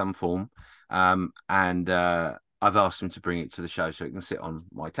me in some form, and I've asked him to bring it to the show so it can sit on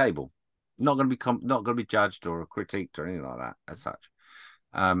my table. Not going to be not going to be judged or critiqued or anything like that as such.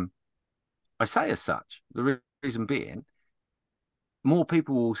 Um, I say as such. The reason being, more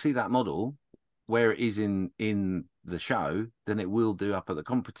people will see that model where it is in the show than it will do up at the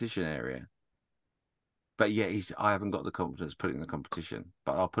competition area. But yeah, I haven't got the confidence to put it in the competition,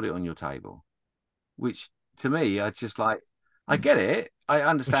 but I'll put it on your table. Which to me, I just like, I get it, I Which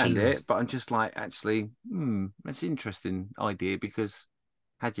understand is it, but I'm just like, actually, that's an interesting idea because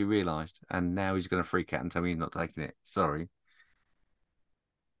had you realised? And now he's going to freak out and tell me he's not taking it. Sorry.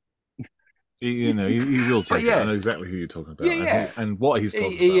 He will But take it. I yeah, know exactly who you're talking yeah, about yeah, and what he's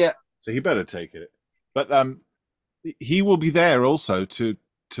talking about. yeah, So he better take it. But he will be there also to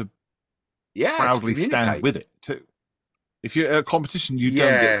yeah, to proudly stand communicate. with it too. If you're at a competition, you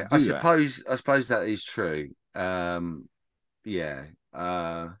don't get to Yeah, do that. I suppose that is true.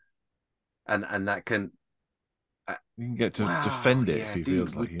 Yeah, and that can. You can get to Wow, defend it if yeah. he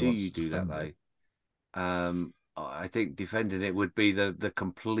feels like he Do wants you to do that defend it. though? I think defending it would be the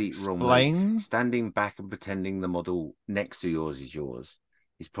complete wrong move. Explain. Standing back and pretending the model next to yours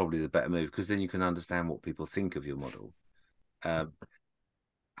is probably the better move because then you can understand what people think of your model.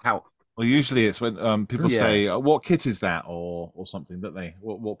 How? Well, usually it's when people Yeah. say, "What kit is that?" or something, don't they?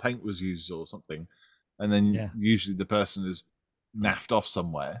 What paint was used or something, and then yeah. usually the person is naffed off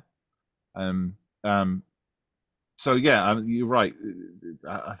somewhere. Um, um, so yeah, you're right.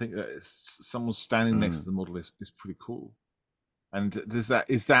 I think that someone standing next to the model is pretty cool. And is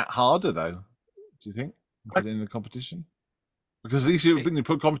that harder though? Do you think I, put it in a competition? Because at least when you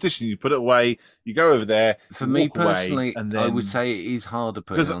put competition, you put it away, you go over there, for you me walk away, personally, and I would then say it is harder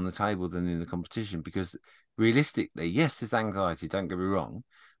putting because it on the table than in the competition because realistically, yes, there's anxiety, don't get me wrong,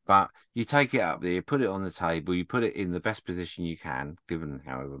 but you take it up there, you put it on the table, you put it in the best position you can, given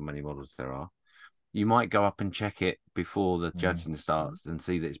however many models there are. You might go up and check it before the judging starts and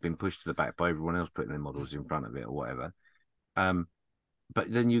see that it's been pushed to the back by everyone else putting their models in front of it or whatever. But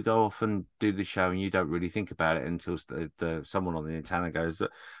then you go off and do the show and you don't really think about it until someone on the antenna goes,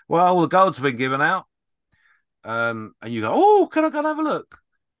 well, the gold's been given out. And you go, oh, can I go and have a look?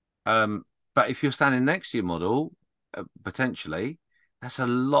 But if you're standing next to your model, potentially, that's a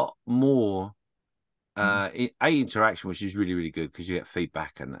lot more interaction, which is really, really good because you get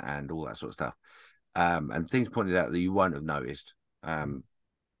feedback and all that sort of stuff. And things pointed out that you won't have noticed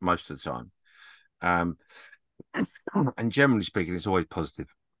most of the time. And generally speaking, it's always positive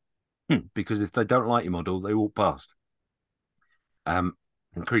because if they don't like your model, they walk past and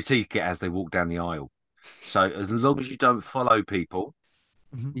critique it as they walk down the aisle. So as long as you don't follow people,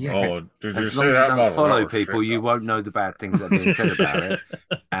 yeah, oh, did you as see long as you that don't model? follow Oh, people, shit, you no. won't know the bad things that are being said about it.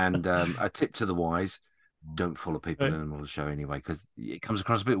 And a tip to the wise: don't follow people Right. in a model show anyway, because it comes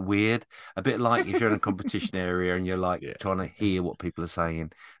across a bit weird, a bit like if you're in a competition area and you're like Yeah. trying to hear what people are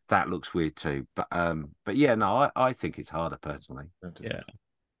saying. That looks weird too. But yeah, no, I think it's harder personally. Yeah.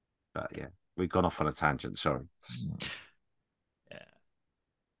 But yeah, we've gone off on a tangent. Sorry. Yeah.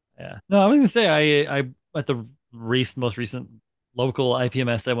 Yeah. No, I was gonna say I at the most recent local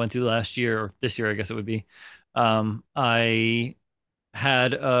IPMS I went to last year or this year, I guess it would be. I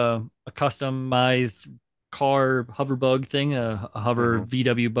had a customized car hover bug thing, a hover Mhm.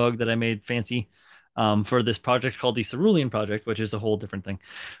 VW bug that I made fancy for this project called the Cerulean Project, which is a whole different thing.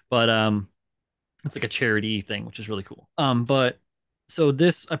 But it's like a charity thing, which is really cool. But so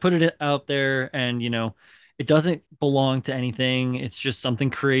this I put it out there and It doesn't belong to anything. It's just something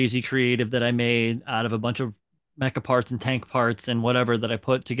crazy creative that I made out of a bunch of mecha parts and tank parts and whatever that I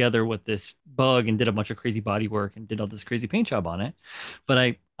put together with this bug and did a bunch of crazy body work and did all this crazy paint job on it.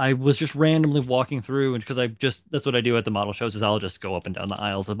 But I was just randomly walking through, and because I just that's what I do at the model shows is I'll just go up and down the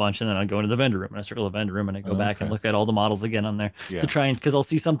aisles a bunch, and then I go into the vendor room and I circle the vendor room and I go back and look at all the models again on there to try and because I'll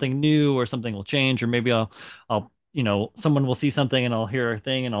see something new or something will change, or maybe I'll someone will see something and I'll hear a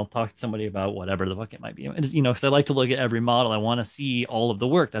thing and I'll talk to somebody about whatever the fuck it might be. And because I like to look at every model. I want to see all of the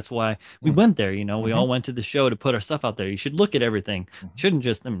work. That's why we went there. We all went to the show to put our stuff out there. You should look at everything. You shouldn't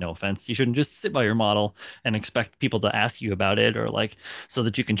just, no offense, you shouldn't just sit by your model and expect people to ask you about it or like so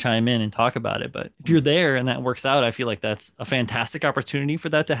that you can chime in and talk about it. But if you're there and that works out, I feel like that's a fantastic opportunity for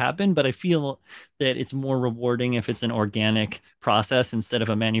that to happen. But I feel that it's more rewarding if it's an organic process instead of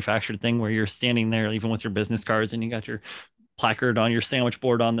a manufactured thing where you're standing there even with your business cards and you got your placard on your sandwich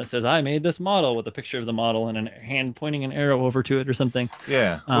board on that says I made this model with a picture of the model and a hand pointing an arrow over to it or something.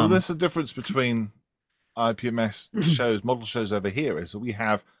 Yeah. Well, there's a difference between IPMS shows, model shows over here is that we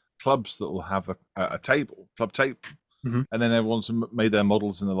have clubs that will have a table, club table. And then everyone's made their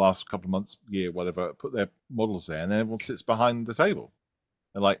models in the last couple of months, year, whatever, put their models there, and then everyone sits behind the table.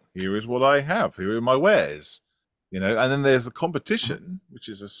 They're like, here is what I have, here are my wares. And then there's the competition, which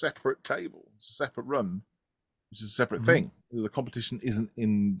is a separate table, it's a separate run, which is a separate thing. The competition isn't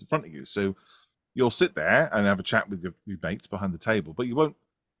in front of you. So you'll sit there and have a chat with your mates behind the table, but you won't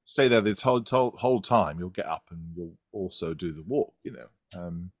stay there the whole time. You'll get up and you'll also do the walk,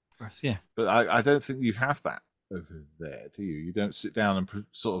 Of course, yeah. But I don't think you have that over there, do you? You don't sit down and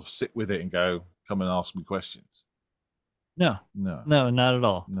sort of sit with it and go, come and ask me questions. No, not at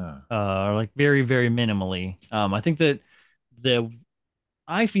all. No. Or like very, very minimally. I think that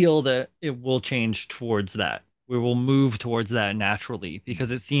I feel that it will change towards that. We will move towards that naturally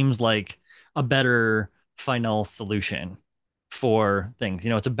because it seems like a better final solution for things.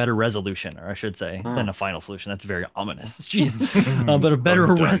 It's a better resolution, or I should say, than a final solution. That's very ominous. Jeez. But a better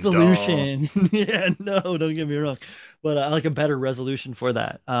resolution. Yeah, no, don't get me wrong. But I like a better resolution for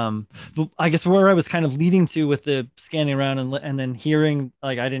that. But I guess where I was kind of leading to with the scanning around and then hearing,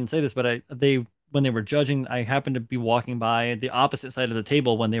 like, I didn't say this, but when they were judging, I happened to be walking by the opposite side of the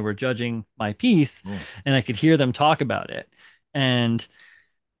table when they were judging my piece, and I could hear them talk about it. And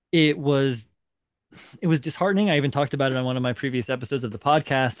it was disheartening. I even talked about it on one of my previous episodes of the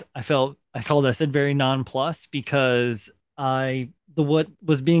podcast. I said very nonplussed because what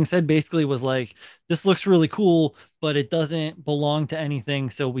was being said basically was like, this looks really cool, but it doesn't belong to anything,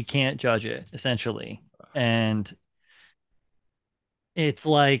 so we can't judge it, essentially. And it's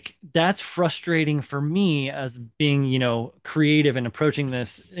like that's frustrating for me as being creative and approaching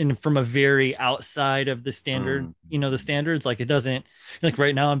this from a very outside of the standard the standards. Like, it doesn't, like,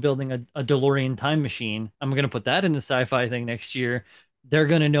 right now I'm building a DeLorean time machine. I'm going to put that in the sci-fi thing next year. They're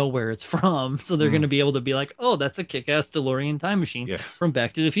going to know where it's from, so they're going to be able to be like, oh, that's a kick-ass DeLorean time machine from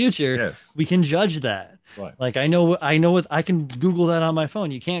Back to the Future. Yes, we can judge that. Right. Like, I know what I can Google that on my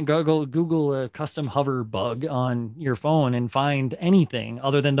phone. You can't Google a custom hover bug on your phone and find anything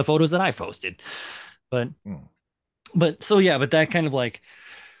other than the photos that I posted. But that kind of like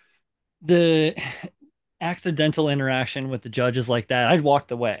the accidental interaction with the judges like that, I'd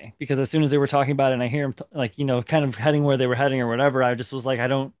walked away because as soon as they were talking about it and I hear them kind of heading where they were heading or whatever, I just was like, I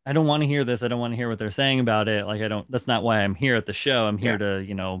don't want to hear this. I don't want to hear what they're saying about it. Like, that's not why I'm here at the show. I'm here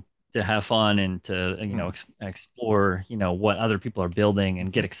to have fun and to explore what other people are building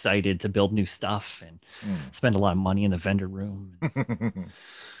and get excited to build new stuff and spend a lot of money in the vendor room.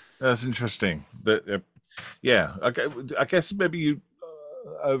 That's interesting. I guess maybe you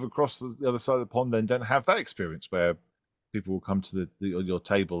over across the other side of the pond then don't have that experience where people will come to your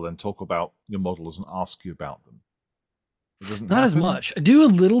table and talk about your models and ask you about them. Not as much. I do a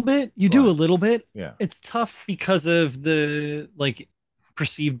little bit. You do a little bit. Yeah. It's tough because of the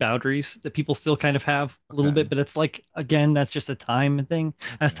perceived boundaries that people still kind of have a little bit, but it's like, again, that's just a time thing.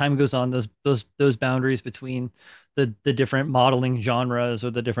 As time goes on, those boundaries between the different modeling genres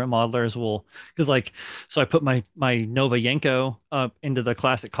or the different modelers will, because so I put my Nova Yenko up into the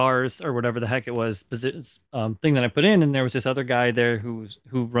classic cars or whatever the heck it was thing that I put in, and there was this other guy there who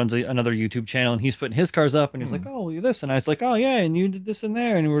runs another YouTube channel, and he's putting his cars up, and he's like, oh, look at this, and I was like, oh yeah, and you did this and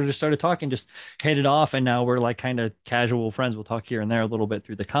there, and we just started talking, just hit it off, and now we're like kind of casual friends. We'll talk here and there a little bit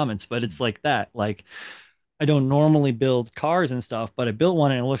through the comments, but it's like that. Like, I don't normally build cars and stuff, but I built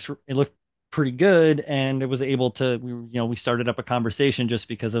one and it looked pretty good, and it was able to we started up a conversation just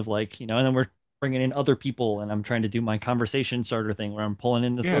because of and then we're bringing in other people, and I'm trying to do my conversation starter thing where I'm pulling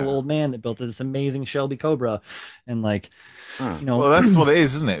in this little old man that built this amazing Shelby Cobra, and like, Well, that's what it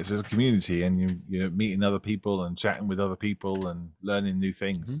is, isn't it? It's a community, and you're meeting other people and chatting with other people and learning new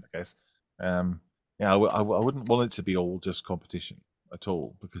things. I guess. Yeah, I wouldn't want it to be all just competition at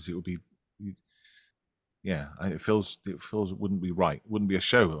all, because it would be. It feels it wouldn't be right. Wouldn't be a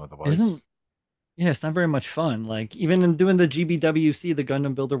show otherwise. Yeah, it's not very much fun. Like even in doing the GBWC, the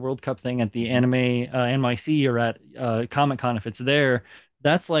Gundam Builder World Cup thing at the Anime NYC or at Comic Con, if it's there,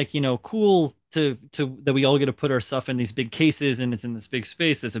 that's like, cool to that we all get to put our stuff in these big cases and it's in this big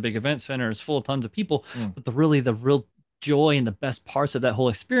space. There's a big event center. It's full of tons of people. But the real joy and the best parts of that whole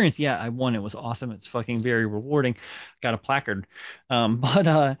experience, yeah, I won. It was awesome. It's fucking very rewarding. Got a placard.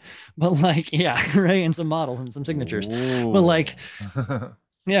 But like, yeah, right, and some models and some signatures. Ooh. But like.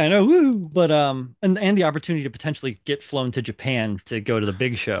 Yeah, I know. Woo. But and the opportunity to potentially get flown to Japan to go to the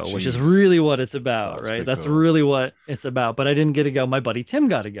big show, which is really what it's about, right? That's cool. really what it's about. But I didn't get to go. My buddy Tim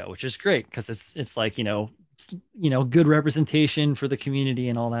got to go, which is great because it's like, good representation for the community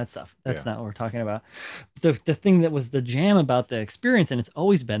and all that stuff. That's not what we're talking about. The thing that was the jam about the experience, and it's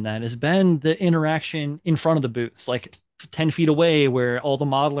always been that, has been the interaction in front of the booths, like 10 feet away, where all the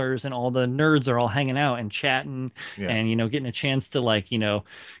modelers and all the nerds are all hanging out and chatting and getting a chance to like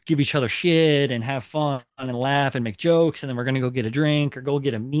give each other shit and have fun and laugh and make jokes, and then we're gonna go get a drink or go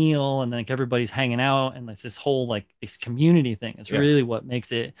get a meal, and then like everybody's hanging out, and like this whole like this community thing is really what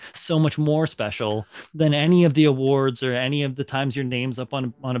makes it so much more special than any of the awards or any of the times your name's up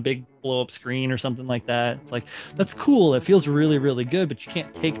on a big blow up screen or something like that. It's like, that's cool, it feels really, really good, but you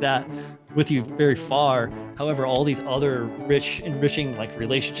can't take that with you very far. However, all these other enriching like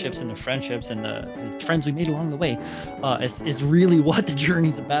relationships and the friendships and the friends we made along the way is really what the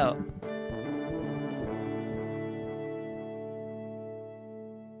journey's about.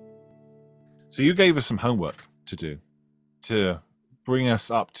 So you gave us some homework to do to bring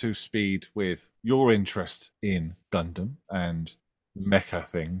us up to speed with your interest in Gundam and mecha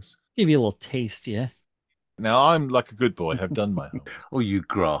things. Give you a little taste, yeah. Now I'm like a good boy, have done my homework. Oh, you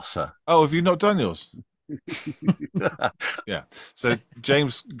grasser. Oh, have you not done yours? Yeah. So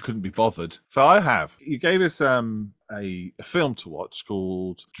James couldn't be bothered. So I have. You gave us a film to watch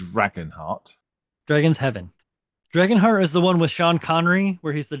called Dragonheart. Dragon's Heaven. Dragonheart is the one with Sean Connery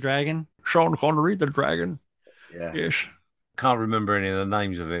where he's the dragon. Sean Connery, the dragon. Yeah. Yes. Can't remember any of the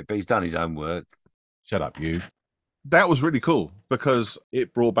names of it, but he's done his own work. Shut up, you. That was really cool because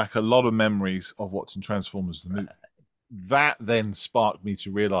it brought back a lot of memories of watching Transformers the movie. That then sparked me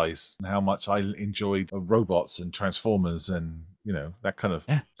to realize how much I enjoyed robots and Transformers and, that kind of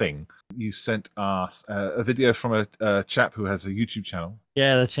thing. You sent us a video from a chap who has a YouTube channel.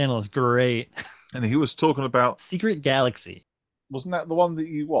 Yeah, the channel is great. And he was talking about Secret Galaxy. Wasn't that the one that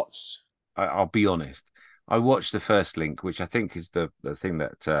you watched? I'll be honest. I watched the first link, which I think is the thing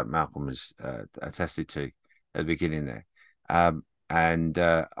that Malcolm has attested to at the beginning there. I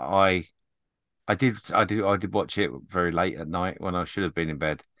did watch it very late at night when I should have been in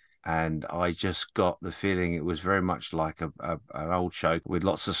bed, and I just got the feeling it was very much like an old show with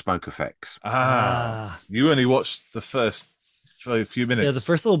lots of smoke effects. You only watched the first few minutes. Yeah, the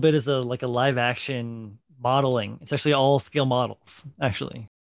first little bit is like a live action modeling. It's actually all scale models, actually.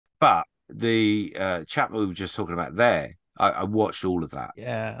 But the chap we were just talking about there, I watched all of that.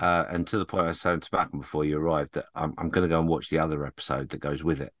 Yeah. And to the point I was saying to Malcolm before you arrived that I'm going to go and watch the other episode that goes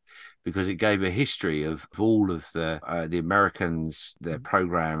with it, because it gave a history of all of the Americans, their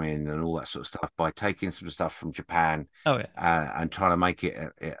programming and all that sort of stuff, by taking some stuff from Japan and trying to make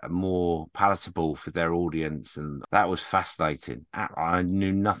it more palatable for their audience. And that was fascinating. I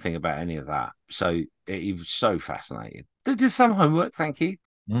knew nothing about any of that. So it was so fascinating. Did some homework, thank you.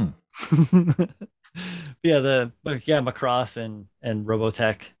 Macross and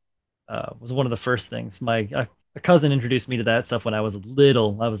Robotech was one of the first things. My a cousin introduced me to that stuff when I was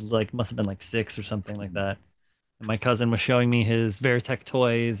little. I was like, must have been like 6 or something like that. And my cousin was showing me his Veritech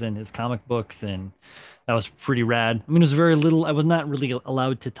toys and his comic books, and that was pretty rad. I mean, it was very little. I was not really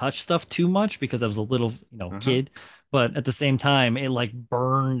allowed to touch stuff too much because I was a little, kid. But at the same time, it like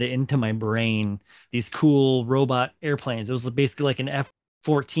burned into my brain these cool robot airplanes. It was basically like an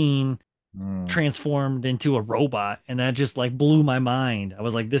F-14 transformed into a robot, and that just like blew my mind. I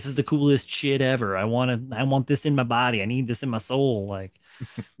was like, this is the coolest shit ever. I want this in my body. I need this in my soul. Like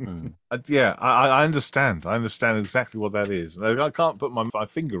I understand exactly what that is. I can't put my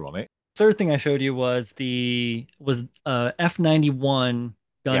finger on it. Third thing I showed you was F-91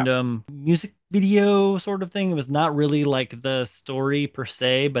 Gundam video sort of thing. It was not really like the story per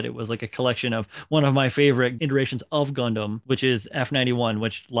se, but it was like a collection of one of my favorite iterations of Gundam, which is F91,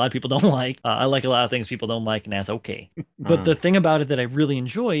 which a lot of people don't like. I like a lot of things people don't like, and that's okay. But the thing about it that I really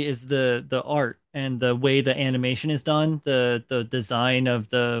enjoy is the art and the way the animation is done, the design of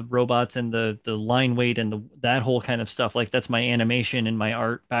the robots and the line weight and that whole kind of stuff. Like that's my animation and my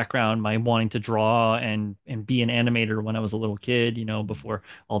art background, my wanting to draw and be an animator when I was a little kid, before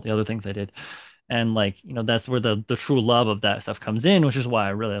all the other things I did. And like, that's where the true love of that stuff comes in, which is why I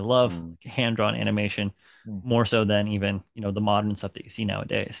really love hand-drawn animation more so than even, the modern stuff that you see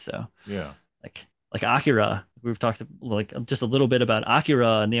nowadays. So Yeah. like Akira, we've talked like just a little bit about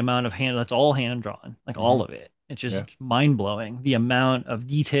Akira and the amount of that's all hand drawn, like all of it. It's just mind blowing the amount of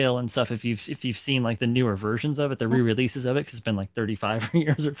detail and stuff. If you've seen like the newer versions of it, the re-releases of it, because it's been like 35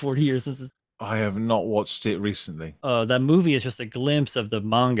 years or 40 years since I have not watched it recently. that movie is just a glimpse of the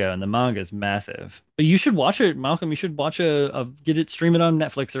manga, and the manga is massive. But you should watch it, Malcolm. You should watch get it, stream it on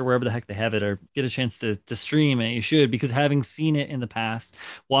Netflix or wherever the heck they have it, or get a chance to stream it. You should, because having seen it in the past,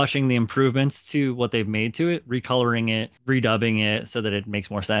 watching the improvements to what they've made to it, recoloring it, redubbing it so that it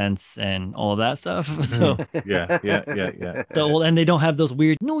makes more sense, and all of that stuff. So Yeah. and they don't have those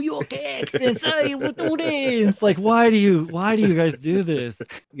weird New York accents. Hey, we'll do this. Like, why do you guys do this?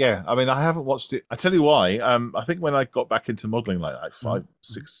 Yeah, I mean, I haven't watched it. I tell you why. I think when I got back into modeling, like 5,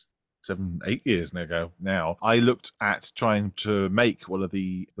 6, 7, 8 years ago now, I looked at trying to make one of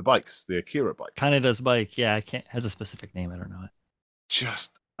the bikes, the Akira bike. Kanada's bike, yeah, has a specific name. I don't know it.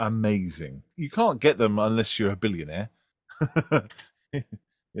 Just amazing. You can't get them unless you're a billionaire.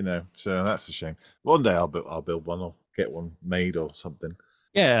 So that's a shame. One day I'll build one or get one made or something.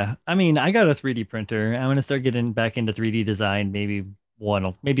 Yeah, I mean, I got a 3D printer. I'm gonna start getting back into 3D design. Maybe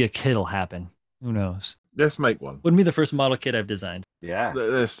a kit will happen. Who knows? Let's make one. Wouldn't be the first model kit I've designed. Yeah.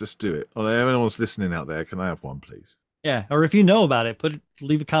 Let's just do it. Well, everyone's listening out there, can I have one, please? Yeah, or if you know about it,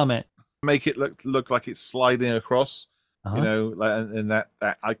 leave a comment. Make it look like it's sliding across. Like in that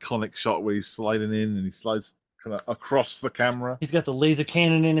iconic shot where he's sliding in and he slides kind of across the camera. He's got the laser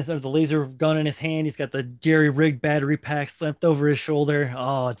cannon or the laser gun in his hand. He's got the jerry rig battery pack slapped over his shoulder.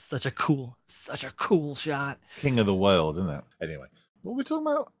 Oh, it's such a cool shot. King of the world, isn't it? Anyway, what are we talking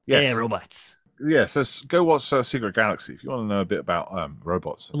about? Yes. Yeah, robots. Yeah, so go watch Secret Galaxy if you want to know a bit about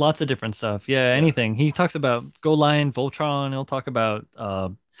robots. Lots of different stuff. Yeah, anything. He talks about Go Lion, Voltron. He'll talk about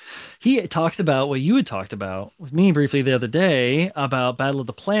he talks about what you had talked about with me briefly the other day about Battle of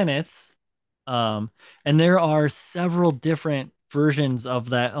the Planets. And there are several different versions of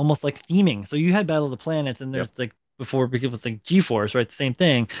that, almost like theming. So you had Battle of the Planets, and there's like before it was like G-Force, right? The same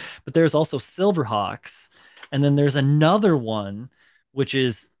thing. But there's also Silverhawks, and then there's another one which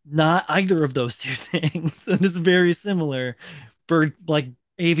is not either of those two things. And it's very similar, bird like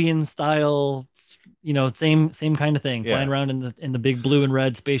avian style, same kind of thing, flying around in the big blue and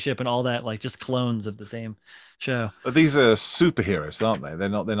red spaceship and all that, like just clones of the same show. But these are superheroes, aren't they? They're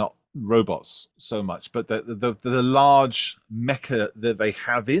not robots so much, but the large mecha that they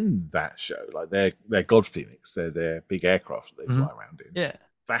have in that show, like they're God Phoenix, they're big aircraft that they fly around in. Yeah,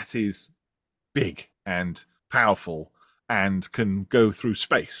 that is big and powerful and can go through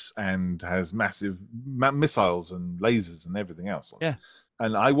space and has massive missiles and lasers and everything else. Yeah,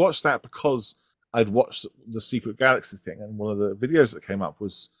 and I watched that because I'd watched the Secret Galaxy thing, and one of the videos that came up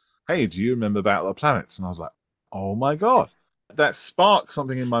was, "Hey, do you remember Battle of the Planets?" And I was like, "Oh my god!" That sparked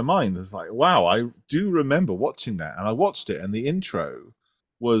something in my mind. It's like, wow, I do remember watching that. And I watched it, and the intro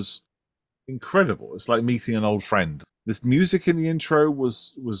was incredible. It's like meeting an old friend. This music in the intro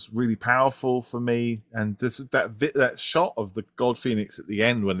was really powerful for me. And that shot of the God Phoenix at the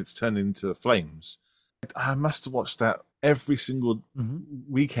end when it's turned into flames, I must have watched that every single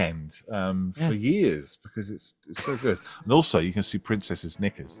weekend for years because it's so good. And also, you can see Princess's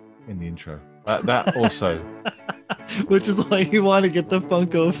knickers in the intro. That also... Which is why you want to get the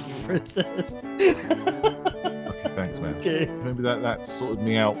Funko Princess. Okay, thanks, man. Okay. Maybe that sorted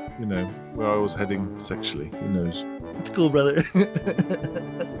me out, where I was heading sexually. Who knows? It's cool, brother.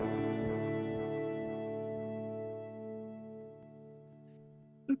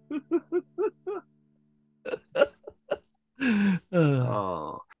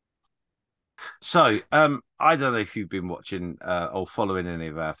 Oh. So, I don't know if you've been watching or following any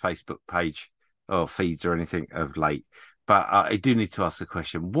of our Facebook page or feeds or anything of late, but I do need to ask the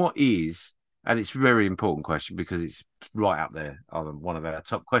question: what is, and it's a very important question because it's right up there on one of our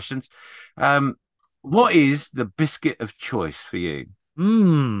top questions. What is the biscuit of choice for you?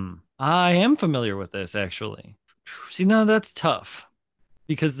 I am familiar with this actually. See, now that's tough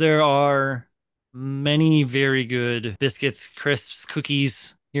because there are many very good biscuits, crisps,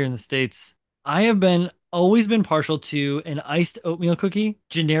 cookies here in the States. I have been always been partial to an iced oatmeal cookie,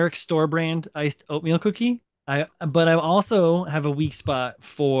 generic store brand iced oatmeal cookie. But I also have a weak spot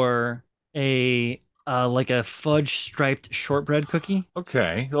for a like a fudge striped shortbread cookie.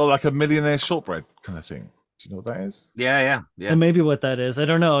 Okay, or like a millionaire shortbread kind of thing. Do you know what that is? Yeah. And maybe what that is, I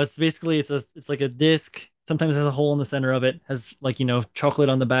don't know. It's basically it's like a disc. Sometimes it has a hole in the center of it, has like chocolate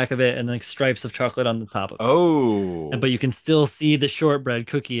on the back of it, and like stripes of chocolate on the top of it. And Oh, but you can still see the shortbread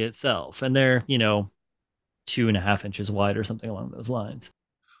cookie itself, and they're 2.5 inches wide or something along those lines.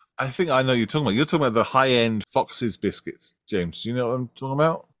 I think I know what you're talking about. You're talking about the high-end Fox's biscuits, James. Do you know what I'm talking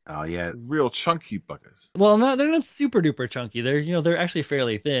about? Oh yeah. Real chunky buggers. Well, no, they're not super duper chunky. They're actually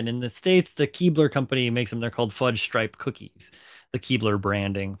fairly thin. In the States, the Keebler company makes them. They're called fudge stripe cookies, the Keebler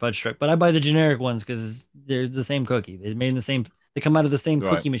branding fudge stripe. But I buy the generic ones because they're the same cookie. They made in the same. They come out of the same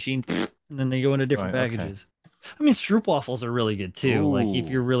Right. cookie machine, and then they go into different Right, okay. packages. I mean, stroop waffles are really good too. Like if Ooh.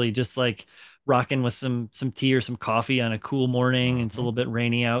 you're really just like rocking with some tea or some coffee on a cool morning, and it's a little bit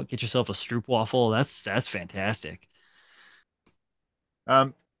rainy out, get yourself a stroop waffle. That's fantastic.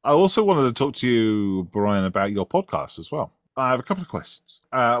 I also wanted to talk to you, Brian, about your podcast as well. I have a couple of questions.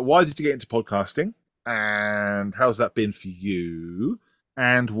 Why did you get into podcasting? And how's that been for you?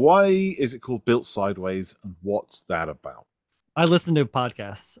 And why is it called Built Sideways? And what's that about? I listen to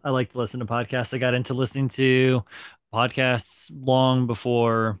podcasts. I like to listen to podcasts. I got into listening to podcasts long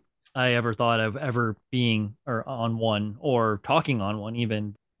before I ever thought of ever being or on one or talking on one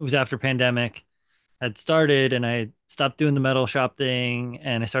even. It was after pandemic had started and I stopped doing the metal shop thing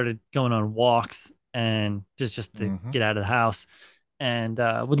and I started going on walks and just to get out of the house and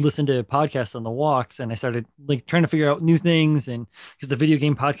would listen to podcasts on the walks and I started like trying to figure out new things and because the video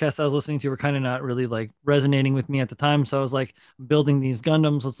game podcasts I was listening to were kind of not really like resonating with me at the time, so I was like building these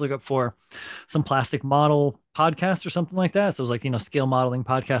Gundams, let's look up for some plastic model podcast or something like that. So it was like scale modeling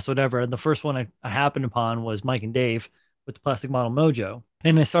podcast, whatever, and the first one I happened upon was Mike and Dave with the Plastic Model Mojo.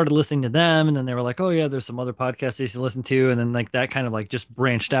 And I started listening to them, and then they were like, "Oh yeah, there's some other podcasts you should listen to." And then like that kind of like just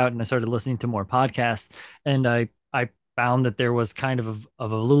branched out, and I started listening to more podcasts. And I found that there was kind of a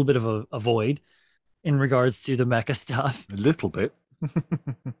little bit of a void in regards to the mecha stuff. A little bit.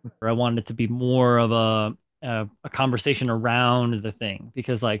 I wanted it to be more of a conversation around the thing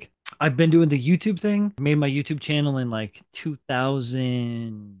because like I've been doing the YouTube thing. I made my YouTube channel in like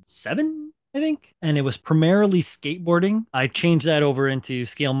 2007, I think, and it was primarily skateboarding. I changed that over into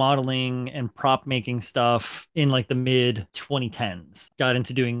scale modeling and prop making stuff in like the mid 2010s. Got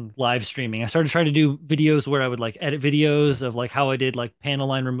into doing live streaming. I started trying to do videos where I would like edit videos of like how I did like panel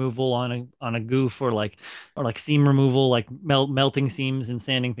line removal on a goof or like seam removal, like melting seams and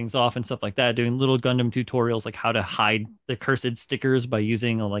sanding things off and stuff like that. Doing little Gundam tutorials like how to hide the cursed stickers by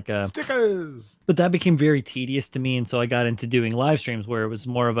using like a stickers. But that became very tedious to me, and so I got into doing live streams where it was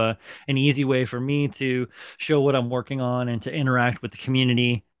more of an easy way for me to show what I'm working on and to interact with the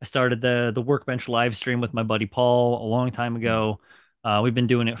community. I started the workbench live stream with my buddy Paul a long time ago. We've been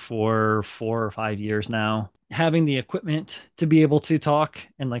doing it for 4 or 5 years now. Having the equipment to be able to talk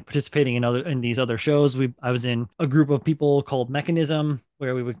and like participating in these other shows. I was in a group of people called Mechanism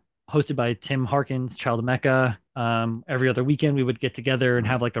where we would hosted by Tim Harkins, Child of Mecha. Every other weekend we would get together and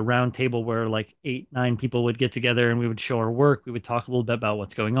have like a round table where like 8, 9 people would get together and we would show our work. We would talk a little bit about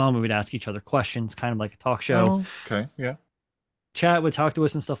what's going on. We would ask each other questions, kind of like a talk show. Oh, okay, yeah. Chat would talk to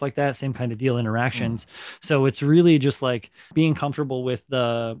us and stuff like that, same kind of deal, interactions. So it's really just like being comfortable with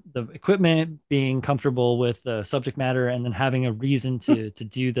the equipment, being comfortable with the subject matter, and then having a reason to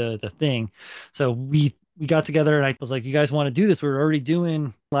do the thing. So we got together and I was like, you guys want to do this? We were already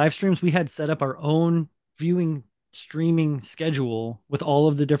doing live streams. We had set up our own viewing streaming schedule with all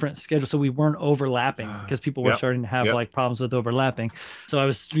of the different schedules so we weren't overlapping because people were starting to have like problems with overlapping. So I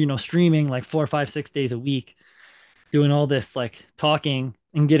was streaming like 4, 5, 6 days a week, doing all this like talking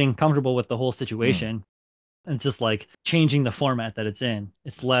and getting comfortable with the whole situation. And it's just like changing the format that it's in.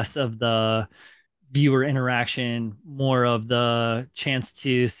 It's less of the viewer interaction, more of the chance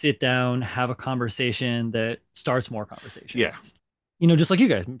to sit down, have a conversation that starts more conversations. Yeah. Just like you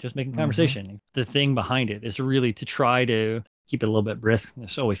guys, just making conversation. The thing behind it is really to try to keep it a little bit brisk.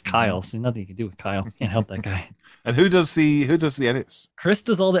 There's always Kyle, so nothing you can do with Kyle. Can't help that guy. And who does the edits? Chris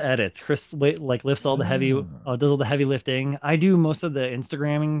does all the edits. Chris like lifts all the heavy, does all the heavy lifting. I do most of the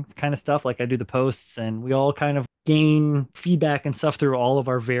Instagramming kind of stuff. Like I do the posts, and we all kind of gain feedback and stuff through all of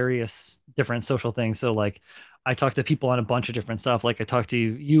our various different social things. So like I talk to people on a bunch of different stuff. Like I talk to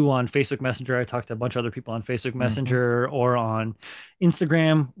you on Facebook Messenger. I talk to a bunch of other people on Facebook Messenger or on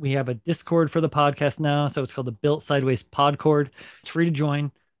Instagram. We have a Discord for the podcast now. So it's called the Built Sideways Podcord. It's free to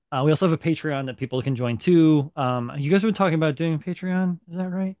join. We also have a Patreon that people can join too. You guys have been talking about doing a Patreon. Is that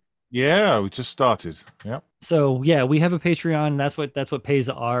right? Yeah, we just started. Yeah. So yeah, we have a Patreon. And that's what pays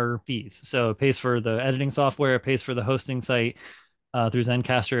our fees. So it pays for the editing software, it pays for the hosting site through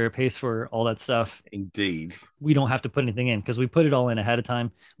Zencaster, it pays for all that stuff. Indeed. We don't have to put anything in because we put it all in ahead of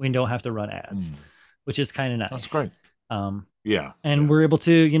time. We don't have to run ads, which is kind of nice. That's great. Um, Yeah. and we're able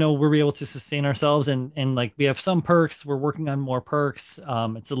to sustain ourselves, and like we have some perks. We're working on more perks.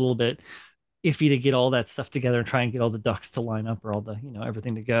 It's a little bit iffy to get all that stuff together and try and get all the ducks to line up or all the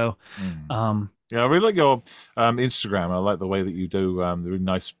everything to go. Yeah, I really like your Instagram. I like the way that you do the really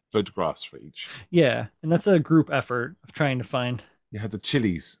nice photographs for each. Yeah, and that's a group effort of trying to find. You had the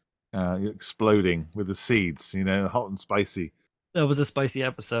chilies exploding with the seeds, hot and spicy. That was a spicy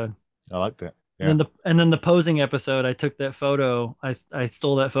episode. I liked it. Yeah. And then the posing episode, I took that photo. I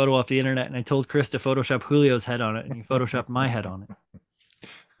stole that photo off the internet, and I told Chris to Photoshop Julio's head on it, and he photoshopped my head on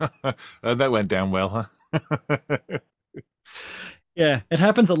it. That went down well, huh? Yeah, it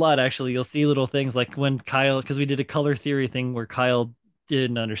happens a lot actually. You'll see little things like when Kyle, because we did a color theory thing where Kyle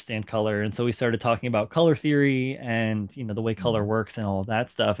didn't understand color, and so we started talking about color theory and the way color works and all of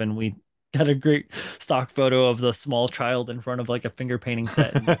that stuff, and we got a great stock photo of the small child in front of like a finger painting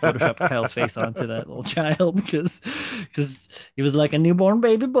set and photoshopped Kyle's face onto that little child because he was like a newborn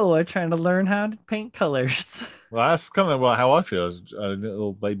baby boy trying to learn how to paint colors. Well, that's kind of how I feel as a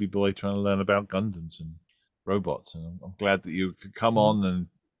little baby boy trying to learn about Gundams and robots, and I'm glad that you could come on and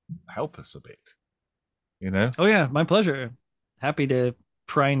help us a bit. Oh yeah, my pleasure. Happy to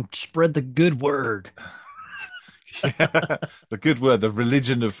try and spread the good word. Yeah, the good word, the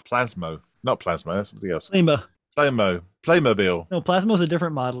religion of Plasmo. Not Plasmo, that's something else. Playmobil. No, Plasmo's a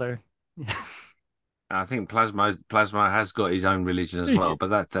different modeler. I think Plasma has got his own religion as well,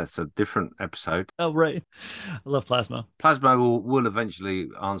 but that's a different episode. Oh right, I love Plasma. Plasma will eventually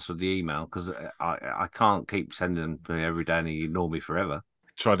answer the email because I can't keep sending them to me every day and he ignore me forever.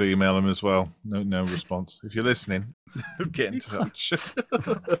 Try to email him as well. No response. If you're listening, get in touch.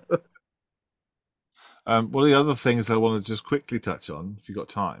 One of the other things I want to just quickly touch on, if you've got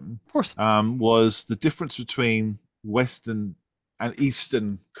time, of course, was the difference between Western and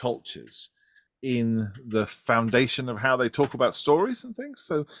Eastern cultures in the foundation of how they talk about stories and things.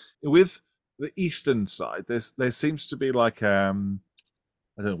 So with the Eastern side, there seems to be like I don't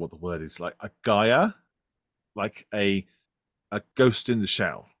know what the word is, like a Gaia, like a ghost in the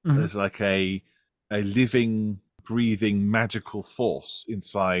shell. Mm-hmm. There's like a living, breathing, magical force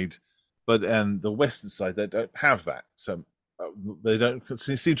inside. But the Western side, they don't have that. So they don't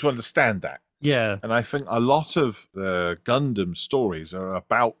seem to understand that. Yeah. And I think a lot of the Gundam stories are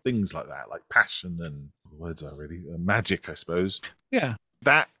about things like that, like passion and words are really magic, I suppose. Yeah.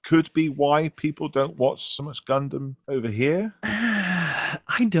 That could be why people don't watch so much Gundam over here.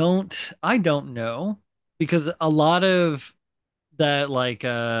 I don't know, because a lot of that, like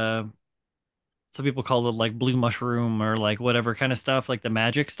some people call it like blue mushroom or like whatever kind of stuff, like the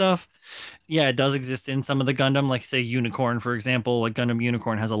magic stuff. Yeah, it does exist in some of the Gundam, like say Unicorn, for example. Like Gundam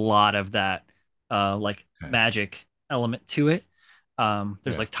Unicorn has a lot of that magic element to it.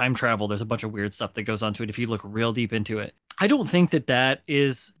 There's like time travel. There's a bunch of weird stuff that goes onto it if you look real deep into it. I don't think that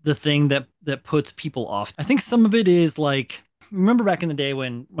is the thing that puts people off. I think some of it is like, remember back in the day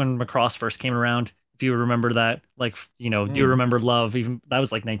when Macross first came around, if you remember that, like, do you remember Love? Even that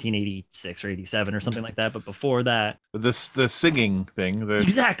was like 1986 or 87 or something like that. But before that, the singing thing,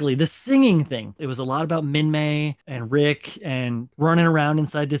 exactly, the singing thing. It was a lot about Min-Mei and Rick and running around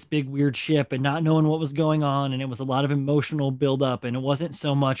inside this big weird ship and not knowing what was going on. And it was a lot of emotional buildup. And it wasn't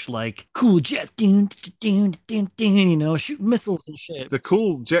so much like cool jets, shooting missiles and shit. The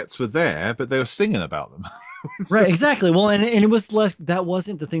cool jets were there, but they were singing about them. Right, exactly. Well, and it was less, that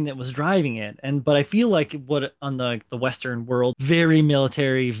wasn't the thing that was driving it. But I feel like what on the Western world, very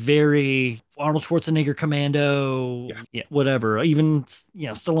military, very Arnold Schwarzenegger Commando, whatever. Even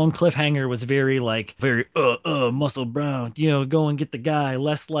Stallone Cliffhanger was very muscle brown, go and get the guy.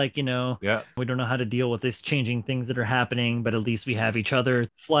 Less like, we don't know how to deal with this changing things that are happening, but at least we have each other.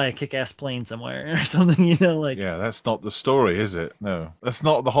 Fly a kick-ass plane somewhere or something, Yeah, that's not the story, is it? No, that's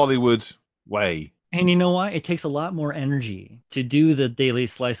not the Hollywood way. And you know what? It takes a lot more energy to do the daily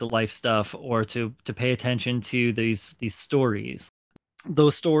slice of life stuff or to pay attention to these stories.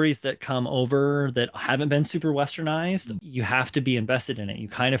 Those stories that come over that haven't been super westernized, you have to be invested in it. You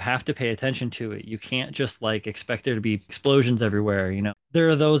kind of have to pay attention to it. You can't just like expect there to be explosions everywhere, There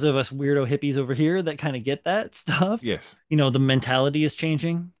are those of us weirdo hippies over here that kind of get that stuff. Yes. The mentality is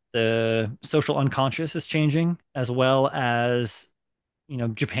changing. The social unconscious is changing, as well as,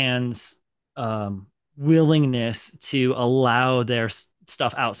 Japan's willingness to allow their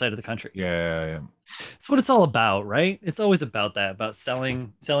stuff outside of the country. Yeah. It's what it's all about, right? It's always about that, about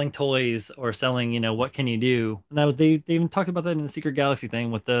selling toys or selling, what can you do? Now they even talked about that in the Secret Galaxy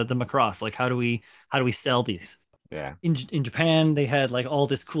thing with the Macross. Like how do we sell these? Yeah. In Japan, they had like all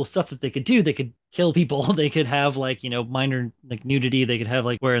this cool stuff that they could do. They could kill people. They could have like, minor like nudity. They could have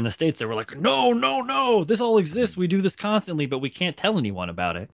like, where in the States they were like, no, this all exists. We do this constantly, but we can't tell anyone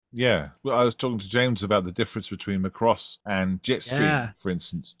about it. Yeah. Well, I was talking to James about the difference between Macross and Jetstream, Yeah. for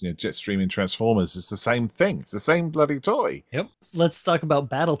instance. Jetstream in Transformers is the same thing. It's the same bloody toy. Yep. Let's talk about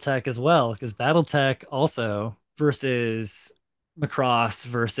BattleTech as well, because BattleTech also versus Macross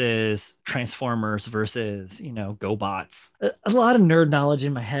versus Transformers versus, GoBots. A lot of nerd knowledge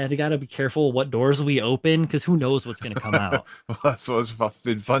in my head. I got to be careful what doors we open because who knows what's going to come out. Well, that's what's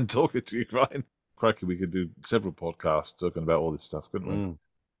been fun talking to you, Ryan. Crikey, we could do several podcasts talking about all this stuff, couldn't we?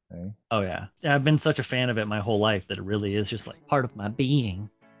 Hey? Oh, yeah. I've been such a fan of it my whole life that it really is just like part of my being.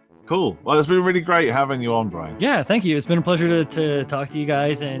 Cool. Well, it's been really great having you on, Brian. Yeah, thank you. It's been a pleasure to talk to you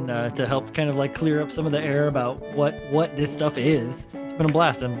guys and to help kind of like clear up some of the air about what this stuff is. It's been a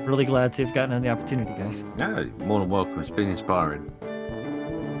blast. I'm really glad to have gotten the opportunity, guys. Yeah, more than welcome. It's been inspiring.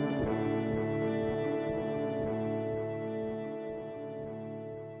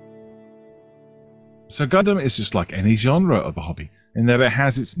 So Gundam is just like any genre of the hobby, in that it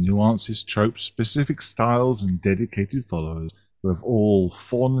has its nuances, tropes, specific styles, and dedicated followers who have all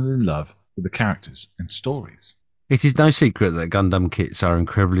fallen in love with the characters and stories. It is no secret that Gundam kits are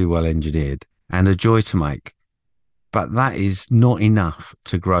incredibly well engineered and a joy to make, but that is not enough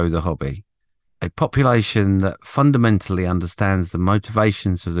to grow the hobby. A population that fundamentally understands the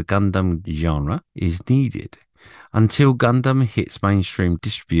motivations of the Gundam genre is needed. Until Gundam hits mainstream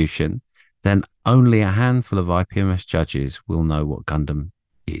distribution, then only a handful of IPMS judges will know what Gundam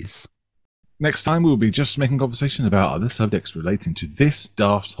is. Next time, we'll be just making conversation about other subjects relating to this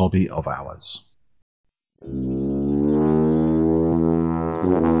daft hobby of ours.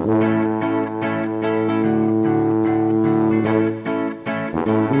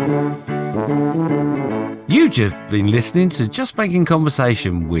 You've just been listening to Just Making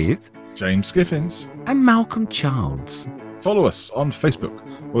Conversation with James Skiffins. and Malcolm Childs. Follow us on Facebook,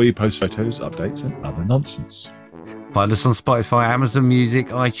 where we post photos, updates, and other nonsense. Find us on Spotify, Amazon Music,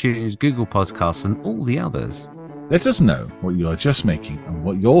 iTunes, Google Podcasts, and all the others. Let us know what you are just making and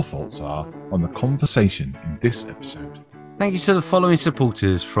what your thoughts are on the conversation in this episode. Thank you to the following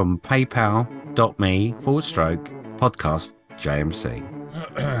supporters from paypal.me/podcast JMC.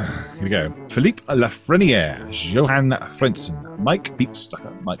 Here we go. Philippe Lafreniere, Johan Frentzen, Mike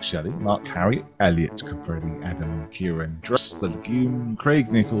Beepstucker, Mike Shelley, Mark Harry, Elliot Capredi, Adam Kieran, Druss the Legume, Craig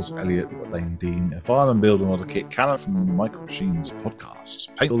Nichols, Elliot Lane Dean, Ivan Builder Model Kit, Callum from Michael Sheen's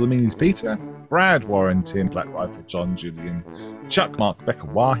podcast, Paint All the Meanies Peter, Brad Warren, Tim Black Rifle, John Julian, Chuck Mark Becca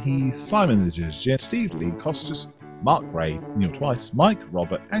Wahi, Simon the Judge, Steve Lee Costas, Mark Ray, Neil Twice, Mike,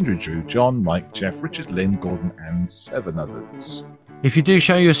 Robert, Andrew Drew, John, Mike, Jeff, Richard Lynn, Gordon, and 7 others. If you do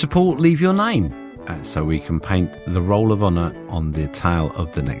show your support, leave your name so we can paint the roll of honour on the tail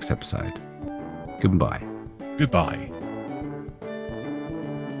of the next episode. Goodbye. Goodbye.